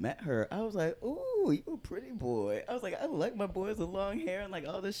when I met her, I was like, "Ooh, you a pretty boy." I was like, "I like my boys with long hair and like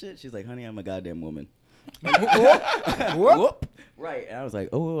all this shit." She's like, "Honey, I'm a goddamn woman." Whoop. Right, and I was like,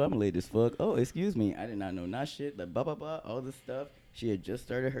 "Oh, I'm late as fuck." Oh, excuse me, I did not know not shit. Like blah blah blah, all this stuff. She had just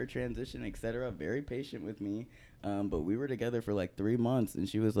started her transition, etc. Very patient with me. But we were together for like 3 months, and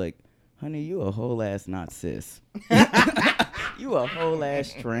she was like, "Honey, you a whole ass not cis." You a whole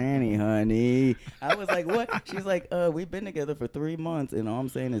ass tranny, honey. I was like, what? She's like, we've been together for 3 months, and all I'm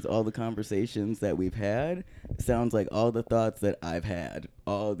saying is all the conversations that we've had sounds like all the thoughts that I've had.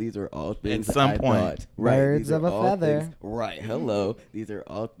 All these are all things at some I point. thought. Right. Birds of a feather. Things, right. Hello. These are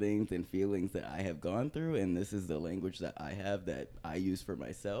all things and feelings that I have gone through, and this is the language that I have that I use for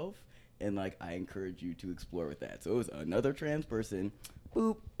myself. And like I encourage you to explore with that. So it was another trans person.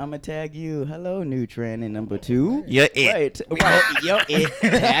 Boop, I'ma tag you. Hello, new tranny number 2. You're it. Right. Yo, it.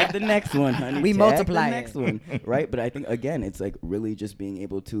 Tag the next one, honey. We Tag multiply the next one. Right? But I think, again, it's like really just being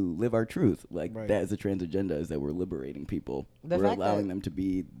able to live our truth. Like that is the trans agenda, is that we're liberating people. We're allowing them to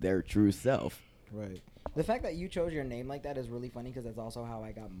be their true self. Right. The fact that you chose your name like that is really funny because that's also how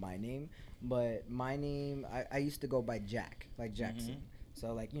I got my name. But my name, I used to go by Jack, like Jackson.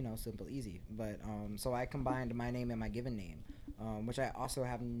 So like, you know, simple, easy. But so I combined my name and my given name, which I also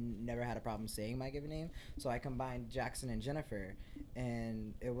have never had a problem saying my given name. So I combined Jackson and Jennifer,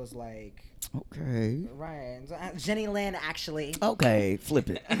 and it was like, okay, right, so, Jenny Lynn actually. Okay, flip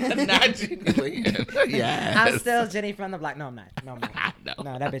it. Not Jenny Lynn. Yes. I'm still Jenny from the block. No, I'm not.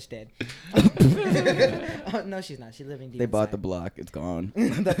 No, that bitch dead. Oh, no, she's not. She's living deep. They bought inside. the block. It's gone.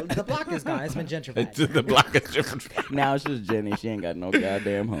 the block is gone. It's been gentrified. The block is gentrified. Now it's just Jenny. She ain't got no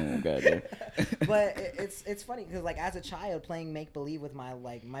goddamn home. Goddamn. But it's funny because like as a child playing make believe with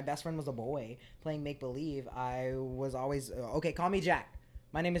my best friend was a boy playing make believe. I was always okay. Call me Jack.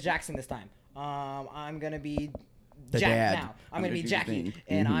 My name is Jackson this time. I'm gonna be Jack now. I'm gonna be Jackie,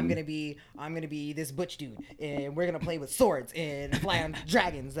 and I'm gonna be this butch dude, and we're gonna play with swords and fly on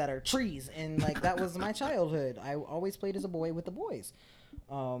dragons that are trees, and like that was my childhood. I always played as a boy with the boys,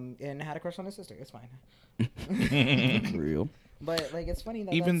 and had a crush on his sister. It's fine. Real. But like it's funny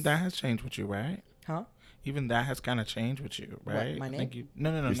that even that has changed with you, right? Huh? Even that has kind of changed with you, What, right? my I name? think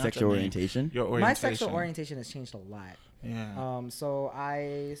no, Your not sexual your name. orientation? Your orientation. My sexual orientation has changed a lot. Yeah. So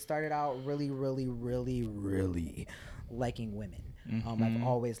I started out really liking women. I've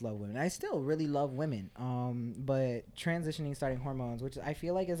always loved women. I still really love women. But transitioning, starting hormones, which I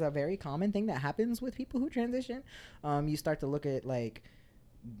feel like is a very common thing that happens with people who transition. You start to look at like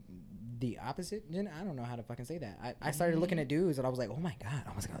the opposite gender. I don't know how to fucking say that. I started looking at dudes and I was like, oh my god,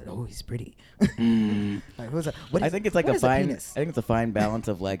 I was like, oh, he's pretty. Like, I think it's like what a is fine. I penis? think it's a fine balance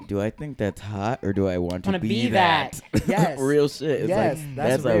of like, do I think that's hot or do I want to Wanna be be that? that. Yes. Real shit. It's Yes, like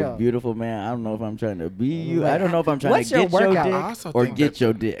that's a real. beautiful man. I don't know if I'm trying to be you. Like, I don't know if I'm trying what's to your get your workout? dick I also or think get that's-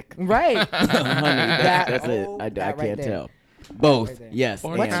 your dick. Right. Honey, that's it. oh, I that right can't there. tell. Both. Right there. Yes.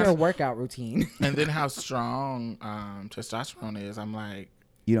 Or What's Yeah. your workout routine? And then how strong testosterone is. I'm like,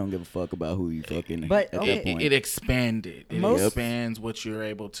 You don't give a fuck about who you fucking But, at okay, that point. it expanded. It Most- expands what you're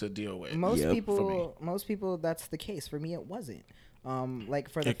able to deal with. most Yep. people, that's the case. For me, it wasn't. Like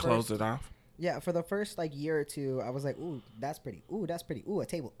for the It closed first, it off. yeah, for the first like year or two, I was like, ooh, that's pretty. Ooh, that's pretty. Ooh, a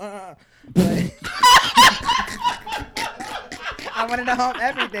table. But I wanted to hump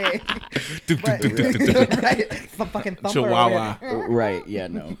everything. But, right, fucking thumper over Chihuahua. here. Right. Yeah.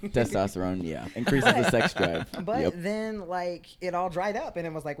 No. Testosterone. Yeah. Increases the sex drive. But Yep. then, like, it all dried up, and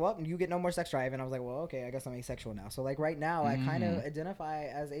it was like, well, you get no more sex drive. And I was like, well, okay, I guess I'm asexual now. So, like, right now, I kind of identify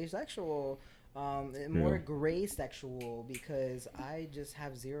as asexual, more gray sexual, because I just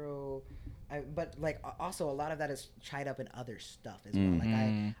have zero. But, like, also a lot of that is tied up in other stuff as well.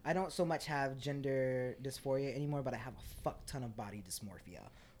 Like, I don't so much have gender dysphoria anymore, but I have a fuck ton of body dysmorphia.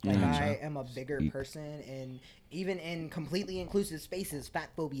 Like, I am a bigger person, and even in completely inclusive spaces, fat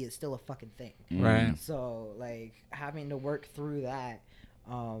phobia is still a fucking thing. Right. So, like, having to work through that,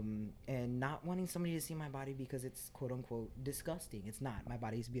 and not wanting somebody to see my body because it's quote unquote disgusting. It's not. My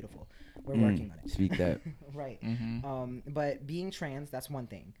body's beautiful. We're working on it. Speak that. Right. But being trans, that's one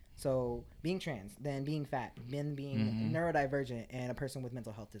thing. So being trans, then being fat, then being neurodivergent, and a person with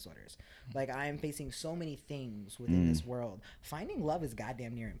mental health disorders. Like, I am facing so many things within this world. Finding love is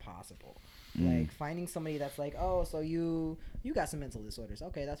goddamn near impossible. Like, finding somebody that's like, oh, so you got some mental disorders.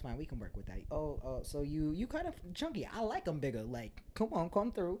 Okay, that's fine. We can work with that. Oh, so you kind of chunky. I like them bigger. Like,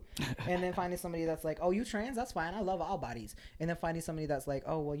 come through. And then finding somebody that's like, oh, you trans? That's fine. I love all bodies. And then finding somebody that's like,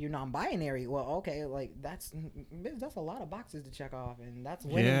 oh, well, you're non-binary. Well, okay, like, that's a lot of boxes to check off, and that's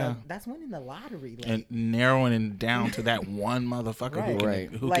winning the lottery. Like, And narrowing it down to that one motherfucker Right.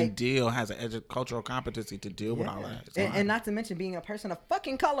 who Like- can deal, has an cultural competency to deal with all that. It's and hard. not to mention being a person of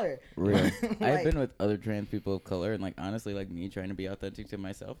fucking color. Real. I've Like- been with other trans people of color, and like honestly, like me trying to be authentic to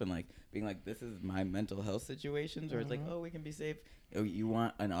myself, and like being like, this is my mental health situations, or it's like, oh, we can be safe. Oh, you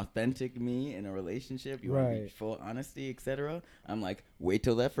want an authentic me in a relationship? You want to be Right. full honesty, etc. I'm like, wait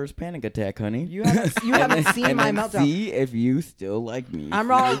till that first panic attack, honey. You haven't seen and my then meltdown. see if you still like me. I'm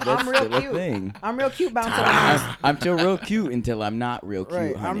wrong. That's I'm real still a cute. thing. I'm real cute bouncing around. I'm still real cute until I'm not real cute,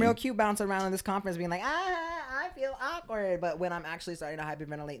 Right. honey. I'm real cute bouncing around in this conference being like, I feel awkward. But when I'm actually starting to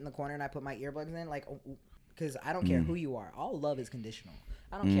hyperventilate in the corner and I put my earbuds in, like, because I don't care who you are. All love is conditional.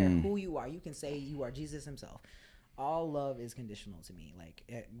 I don't care who you are. You can say you are Jesus himself. All love is conditional to me. Like,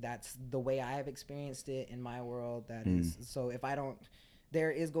 that's the way I have experienced it in my world. That is, so if I don't, there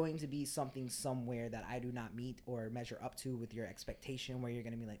is going to be something somewhere that I do not meet or measure up to with your expectation, where you're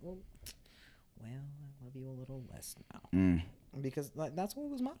going to be like, well, I love you a little less now. Because like, that's what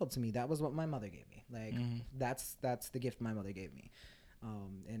was modeled to me. That was what my mother gave me. Like, that's the gift my mother gave me,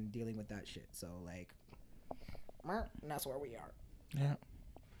 and dealing with that shit. So like, and that's where we are. Yeah.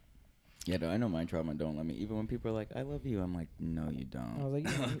 Yeah, though, I know my trauma don't let me. Even when people are like, I love you, I'm like, no, you don't. I was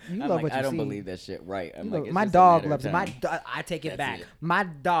like, you I'm love like, what you I don't see. believe that shit. Right. I'm You like, love- it's my just a dog matter of loves me. time. I take it That's back. it. My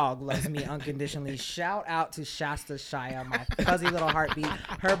dog loves me unconditionally. Shout out to Shasta Shaya, my fuzzy little heartbeat.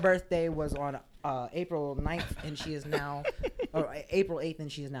 Her birthday was on April 9th, and she is now, or April 8th,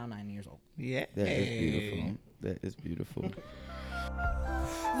 and she is now 9 years old. Yeah. That is beautiful. That is beautiful.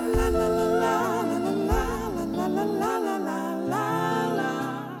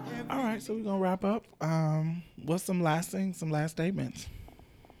 All right, so we're gonna wrap up. What's some last statements?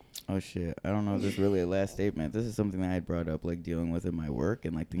 Oh shit! I don't know if this is really a last statement. This is something that I had brought up, like dealing with in my work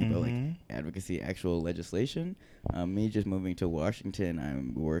and like thinking about like advocacy, actual legislation. Me just moving to Washington,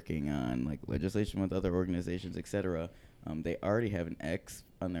 I'm working on like legislation with other organizations, etc. They already have an X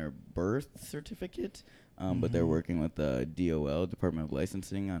on their birth certificate, but they're working with the DOL, Department of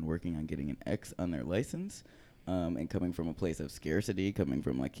Licensing, on working on getting an X on their license. And coming from a place of scarcity, coming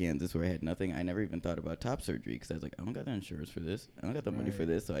from like Kansas where I had nothing, I never even thought about top surgery because I was like, I don't got the insurance for this. I don't got the money for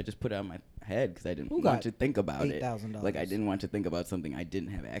this. So I just put it out of my head because I didn't want to think about it. $8,000. Like I didn't want to think about something I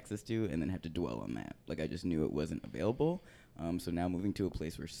didn't have access to and then have to dwell on that. Like I just knew it wasn't available. So now moving to a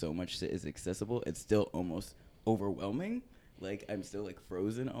place where so much shit is accessible, it's still almost overwhelming. Like I'm still like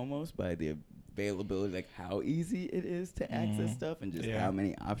frozen almost by the availability, like how easy it is to access stuff and just how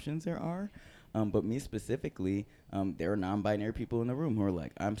many options there are. But me specifically, there are non-binary people in the room who are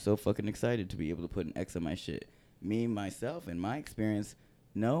like, I'm so fucking excited to be able to put an X on my shit. Me, myself, in my experience,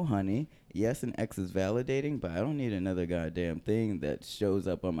 no, honey. Yes, an X is validating, but I don't need another goddamn thing that shows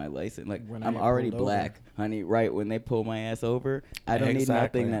up on my license. Like, When I I'm get already pulled black, honey. Right, when they pull my ass over, I don't need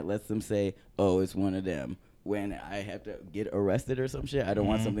Exactly. nothing that lets them say, oh, it's one of them. When I have to get arrested or some shit, I don't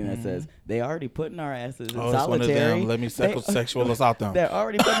want something that says they already putting our asses in Oh, it's solitary. one of them. Let me sexual assault them. They're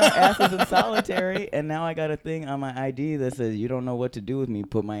already putting our asses in solitary, and now I got a thing on my ID that says you don't know what to do with me.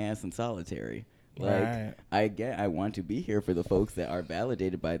 Put my ass in solitary. Like Right. I want to be here for the folks that are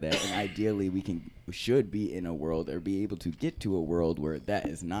validated by that, and ideally we should be in a world or be able to get to a world where that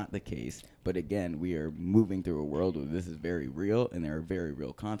is not the case. But again, we are moving through a world where this is very real, and there are very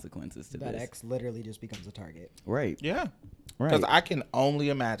real consequences to That this. X literally just becomes a target. Right. Yeah. Right. Because I can only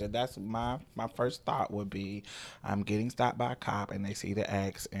imagine. That's my first thought would be, I'm getting stopped by a cop and they see the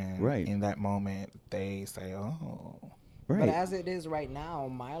X, and Right. in that moment they say, oh. Right. But as it is right now,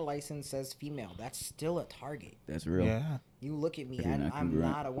 my license says female. That's still a target. That's real. Yeah. You look at me, If you're and not I'm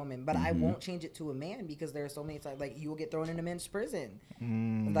congruent. not a woman, but I won't change it to a man because there are so many times, like, you will get thrown into men's prison.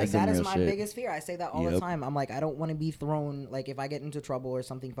 Like, That's some that is real my shit. biggest fear. I say that all the Yep. time. I'm like, I don't want to be thrown, like, if I get into trouble or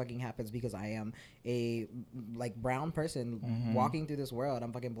something fucking happens because I am a, like, brown person walking through this world.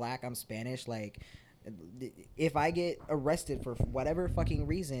 I'm fucking black. I'm Spanish. Like, if I get arrested for whatever fucking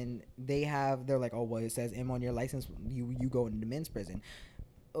reason, they're like, oh, well, it says M on your license. You go into men's prison.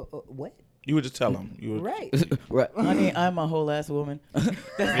 What? You would just tell them. You would, Right. Right. Honey, I'm a whole ass woman.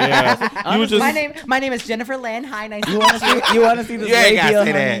 Yeah. You would just. My name is Jennifer Lynn. Hi, nice to You meet want to see? You want to see this You ain't labia, gotta say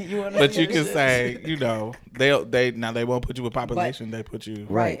honey? that, You wanna but see you this can shit? say, you know, they won't put you with population. They put you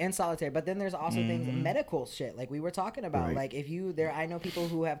Right, in solitary. But then there's also things, Mm-hmm. medical shit, like we were talking about. Right. Like if you there, I know people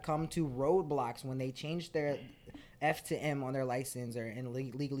who have come to roadblocks when they changed their F to M on their license and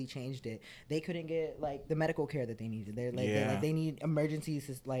legally changed it. They couldn't get like the medical care that they needed. They need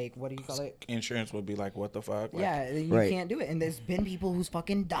emergencies. Like what do you call it? Insurance would be like, what the fuck? Like, Yeah, you Right. can't do it. And there's been people who's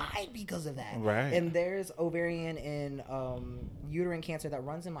fucking died because of that. Right. And there's ovarian and uterine cancer that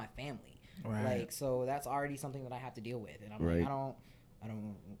runs in my family. Right. Like so that's already something that I have to deal with. And I'm Right. like, I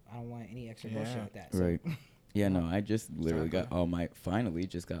don't want any extra bullshit Yeah. with that. So. Right. Yeah, no, I just literally got all my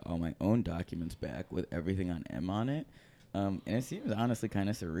own documents back with everything on M on it. And it seems honestly kind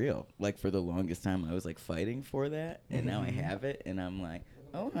of surreal. Like for the longest time I was like fighting for that, and now I have it and I'm like,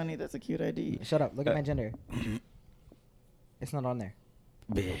 "Oh, honey, that's a cute ID." Shut up. Look at my gender. It's not on there.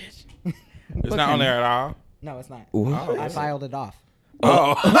 Bitch. It's not on there at all. No, it's not. What? I filed it off.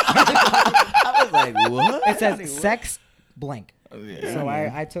 Oh. I was like, "What?" It says sex blank. Yeah. So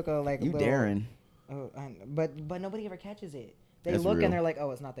I took a like You little, daring. but nobody ever catches it. They That's look real. and they're like,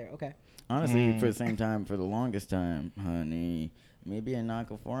 oh, it's not there. Okay. Honestly, for the same time, for the longest time, honey, me being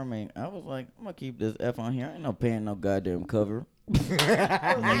non-conforming, I was like, I'm gonna keep this F on here. I ain't no paying no goddamn cover.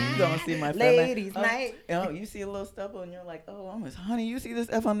 I was like, you gonna see my fat Ladies' night. Oh, you see a little stubble and you're like, oh, honey, you see this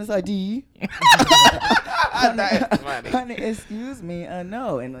F on this ID? That's funny. Honey, excuse me,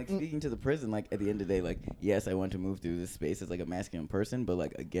 no. And like speaking to the prison, like at the end of the day, like yes, I want to move through this space as like a masculine person, but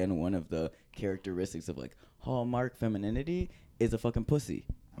like again, one of the characteristics of like hallmark femininity is a fucking pussy.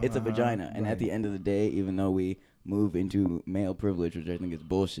 It's a vagina, and at the end of the day, even though we move into male privilege, which I think is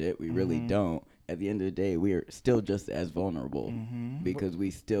bullshit, we really don't. At the end of the day, we are still just as vulnerable because we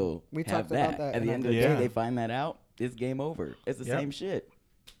still We have talked about that At the in end our- of the Yeah. day, they find that out. It's game over. It's the Yep. same shit.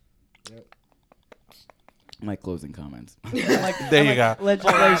 Yep. My closing comments. There you go.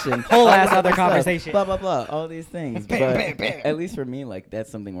 Legislation. Whole ass all other this stuff, conversation. Blah, blah, blah. All these things. But at least for me, like,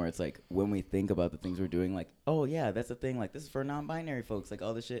 that's something where it's like, when we think about the things we're doing, like, oh, yeah, that's a thing. Like, this is for non-binary folks. Like,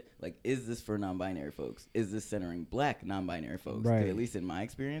 all this shit. Like, is this for non-binary folks? Is this centering black non-binary folks? 'Cause Right. at least in my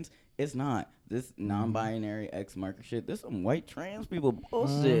experience, it's not. This non-binary X marker shit, this some white trans people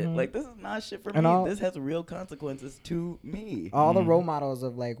bullshit. Like, this is not shit for And me. all- This has real consequences to me. All the role models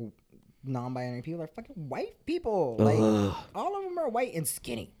of like non-binary people are fucking white people. Like all of them are white and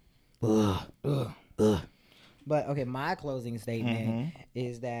skinny. But okay, my closing statement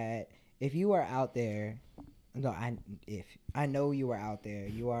is that if you are out there No, if I know you are out there,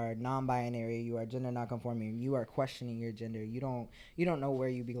 you are non-binary, you are gender non-conforming, you are questioning your gender. You don't know where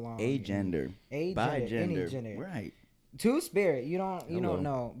you belong. Agender, Any bigender, gender, right? Two spirit. You don't Hello.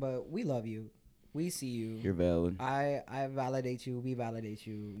 know, but we love you. We see you. You're valid. I validate you. We validate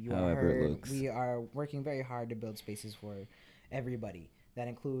you. You are However it heard. looks. We are working very hard to build spaces for everybody that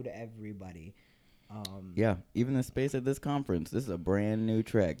include everybody. Yeah, even the space at this conference. This is a brand new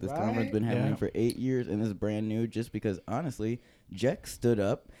track. This conference Right? been happening Yeah. for 8 years, and this is brand new just because, honestly, Jack stood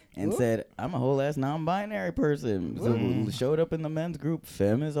up and Whoop. said, I'm a whole ass non-binary person. So showed up in the men's group,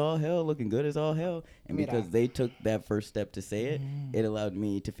 femme as all hell, looking good as all hell. And Mira. because they took that first step to say it, it allowed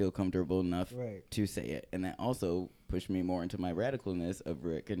me to feel comfortable enough Right. to say it. And that also pushed me more into my radicalness of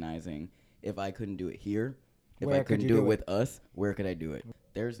recognizing if I couldn't do it here, if Where I could couldn't you do do it it? with us, where could I do it?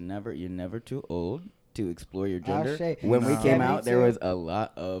 You're never too old to explore your gender. Ashe. When we No. came 72. out, there was a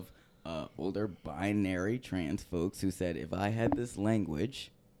lot of older binary trans folks who said, if I had this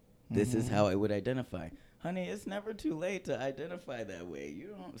language, this is how I would identify. Honey, it's never too late to identify that way.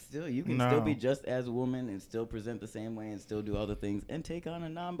 You can still No. be just as a woman and still present the same way and still do all the things and take on a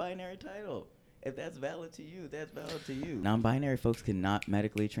non-binary title. If that's valid to you, that's valid to you. Non-binary folks cannot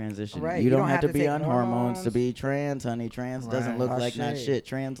medically transition. Right, You don't have to be take on hormones to hormones. be trans, honey. Trans doesn't Right. look Oh, like not shit. shit.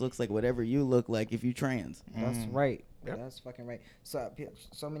 Trans looks like whatever you look like if you trans. That's right. Yep. That's fucking right. So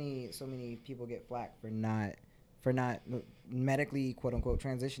many people get flack for not medically quote unquote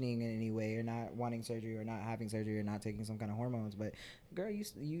transitioning in any way, or not wanting surgery, or not having surgery, or not taking some kind of hormones. But girl,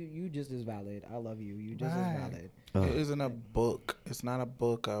 you just as valid. I love you. You just Right. as valid. It isn't a book. It's not a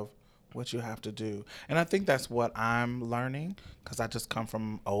book of what you have to do. And I think that's what I'm learning, because I just come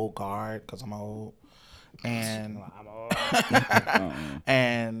from old guard, because I'm old. And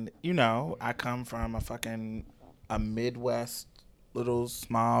and you know, I come from a Midwest little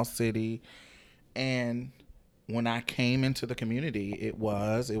small city, and when I came into the community,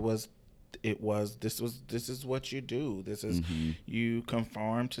 this is what you do. This is you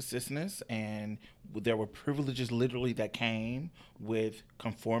conform to cisness, and there were privileges literally that came with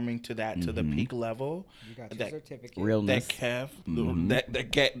conforming to that to the peak level. You got your that certificate. Realness.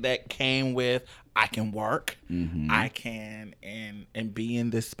 that came with I can work, I can and be in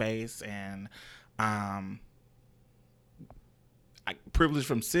this space, and privilege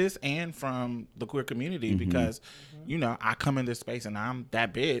from cis and from the queer community, because you know, I come in this space and I'm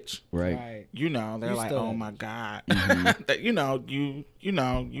that bitch. Right. You know, they're You like, stood. oh my God, that you don't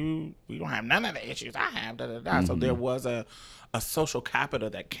have none of the issues I have. Da, da, da. So there was a social capital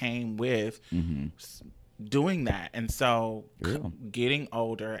that came with doing that, and so Real. getting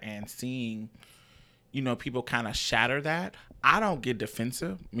older and seeing, you know, people kind of shatter that. I don't get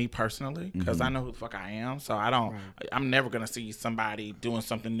defensive, me personally, because I know who the fuck I am. So I'm never going to see somebody doing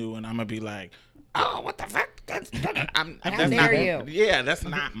something new and I'm going to be like, oh, what the fuck? That's How not, dare you? Yeah, that's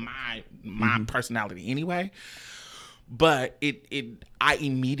not my personality anyway. But I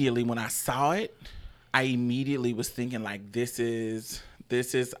immediately, when I saw it, I immediately was thinking like, this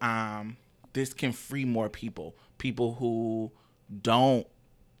can free more people who don't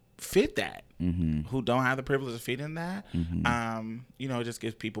fit that, who don't have the privilege of fitting that. You know, it just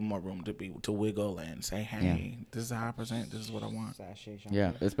gives people more room to wiggle and say, hey, this is how I present, this is what I want.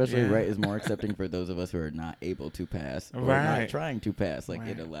 Yeah, especially Yeah. right is more accepting for those of us who are not able to pass or Right. not trying to pass. Like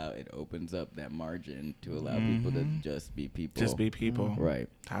Right. it opens up that margin to allow people to just be people. Just be people. Right.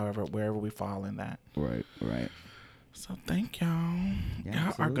 However, wherever we fall in that. Right. So thank y'all. Yeah,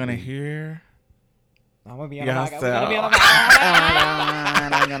 Y'all are gonna absolutely. hear I'm gonna be on the Yeah, podcast. We're gonna be on the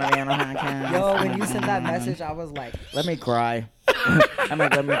podcast. Yo, when you sent that message, I was like, Let me cry. I'm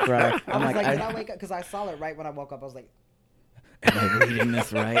like, let me cry. I was like, did I wake up? Because I saw it right when I woke up. I was like, am I reading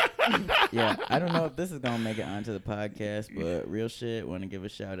this right? Yeah, I don't know if this is gonna make it onto the podcast, but real shit, want to give a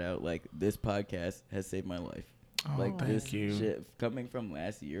shout out. Like, this podcast has saved my life. Oh, Like, thank this you. shit coming from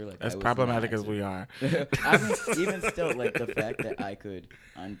last year, like, as I was problematic not- as we are. I mean, even still, like, the fact that I could,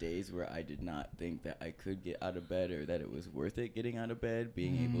 on days where I did not think that I could get out of bed or that it was worth it getting out of bed,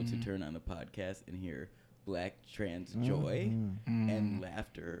 being able to turn on the podcast and hear Black trans joy and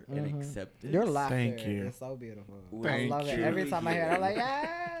laughter and acceptance. your laughter Thank you. is so beautiful. I Thank love it. you. Every time I hear it, I'm like,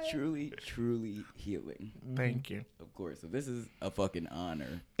 yeah. Truly healing. Thank you. Of course. So this is a fucking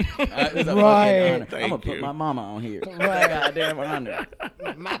honor. It's a fucking Right. honor. I'm Thank gonna put you. my mama on here. Right. Goddamn honor.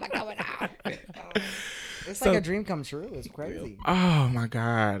 Mama coming out. It's So- like a dream come true. It's crazy. Oh my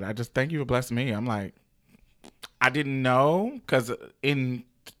God. I just thank you for blessing me. I'm like, I didn't know, because in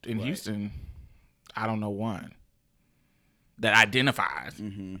Houston, I don't know one that identifies.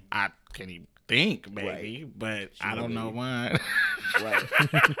 I can't even think maybe, but I don't know when. Right.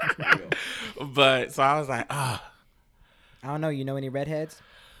 But so I was like, oh, I don't know. You know any redheads?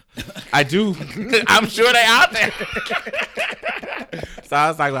 I do. I'm sure they out there. So I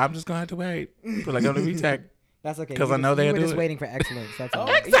was like, well, I'm just gonna have to wait till I go to VTech. That's okay. 'Cause You I know just- they'll you were do just it. waiting for excellence. That's all.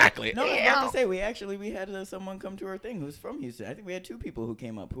 Exactly. No, I was about to say we had someone come to our thing who's from Houston. I think we had 2 people who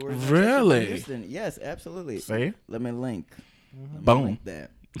came up who were Really? from Houston. Yes, absolutely. See? Let me link. Boom. Link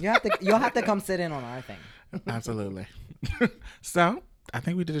that. You'll have to come sit in on our thing. Absolutely. So I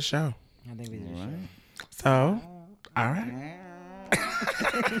think we did a show. I think we did. Right. So, all right.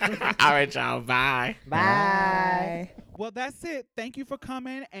 All right, y'all. Bye. Bye. Well, that's it. Thank you for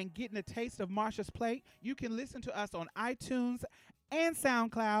coming and getting a taste of Marsha's Plate. You can listen to us on iTunes and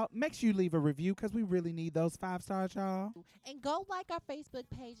SoundCloud. Make sure you leave a review because we really need those 5 stars, y'all. And go like our Facebook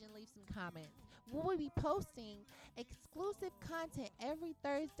page and leave some comments. We'll be posting exclusive content every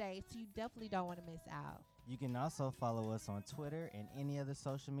Thursday, so you definitely don't want to miss out. You can also follow us on Twitter and any other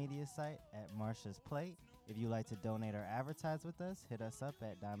social media site at Marsha's Plate. If you'd like to donate or advertise with us, hit us up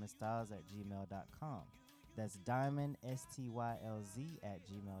at diamondstyles@gmail.com. That's diamond,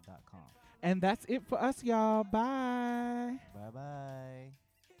 STYLZ@gmail.com. And that's it for us, y'all. Bye. Bye-bye.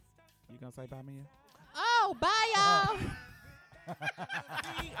 You gonna say bye, Mia? Oh, bye, y'all.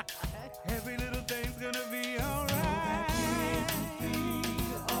 Every little thing's gonna be alright.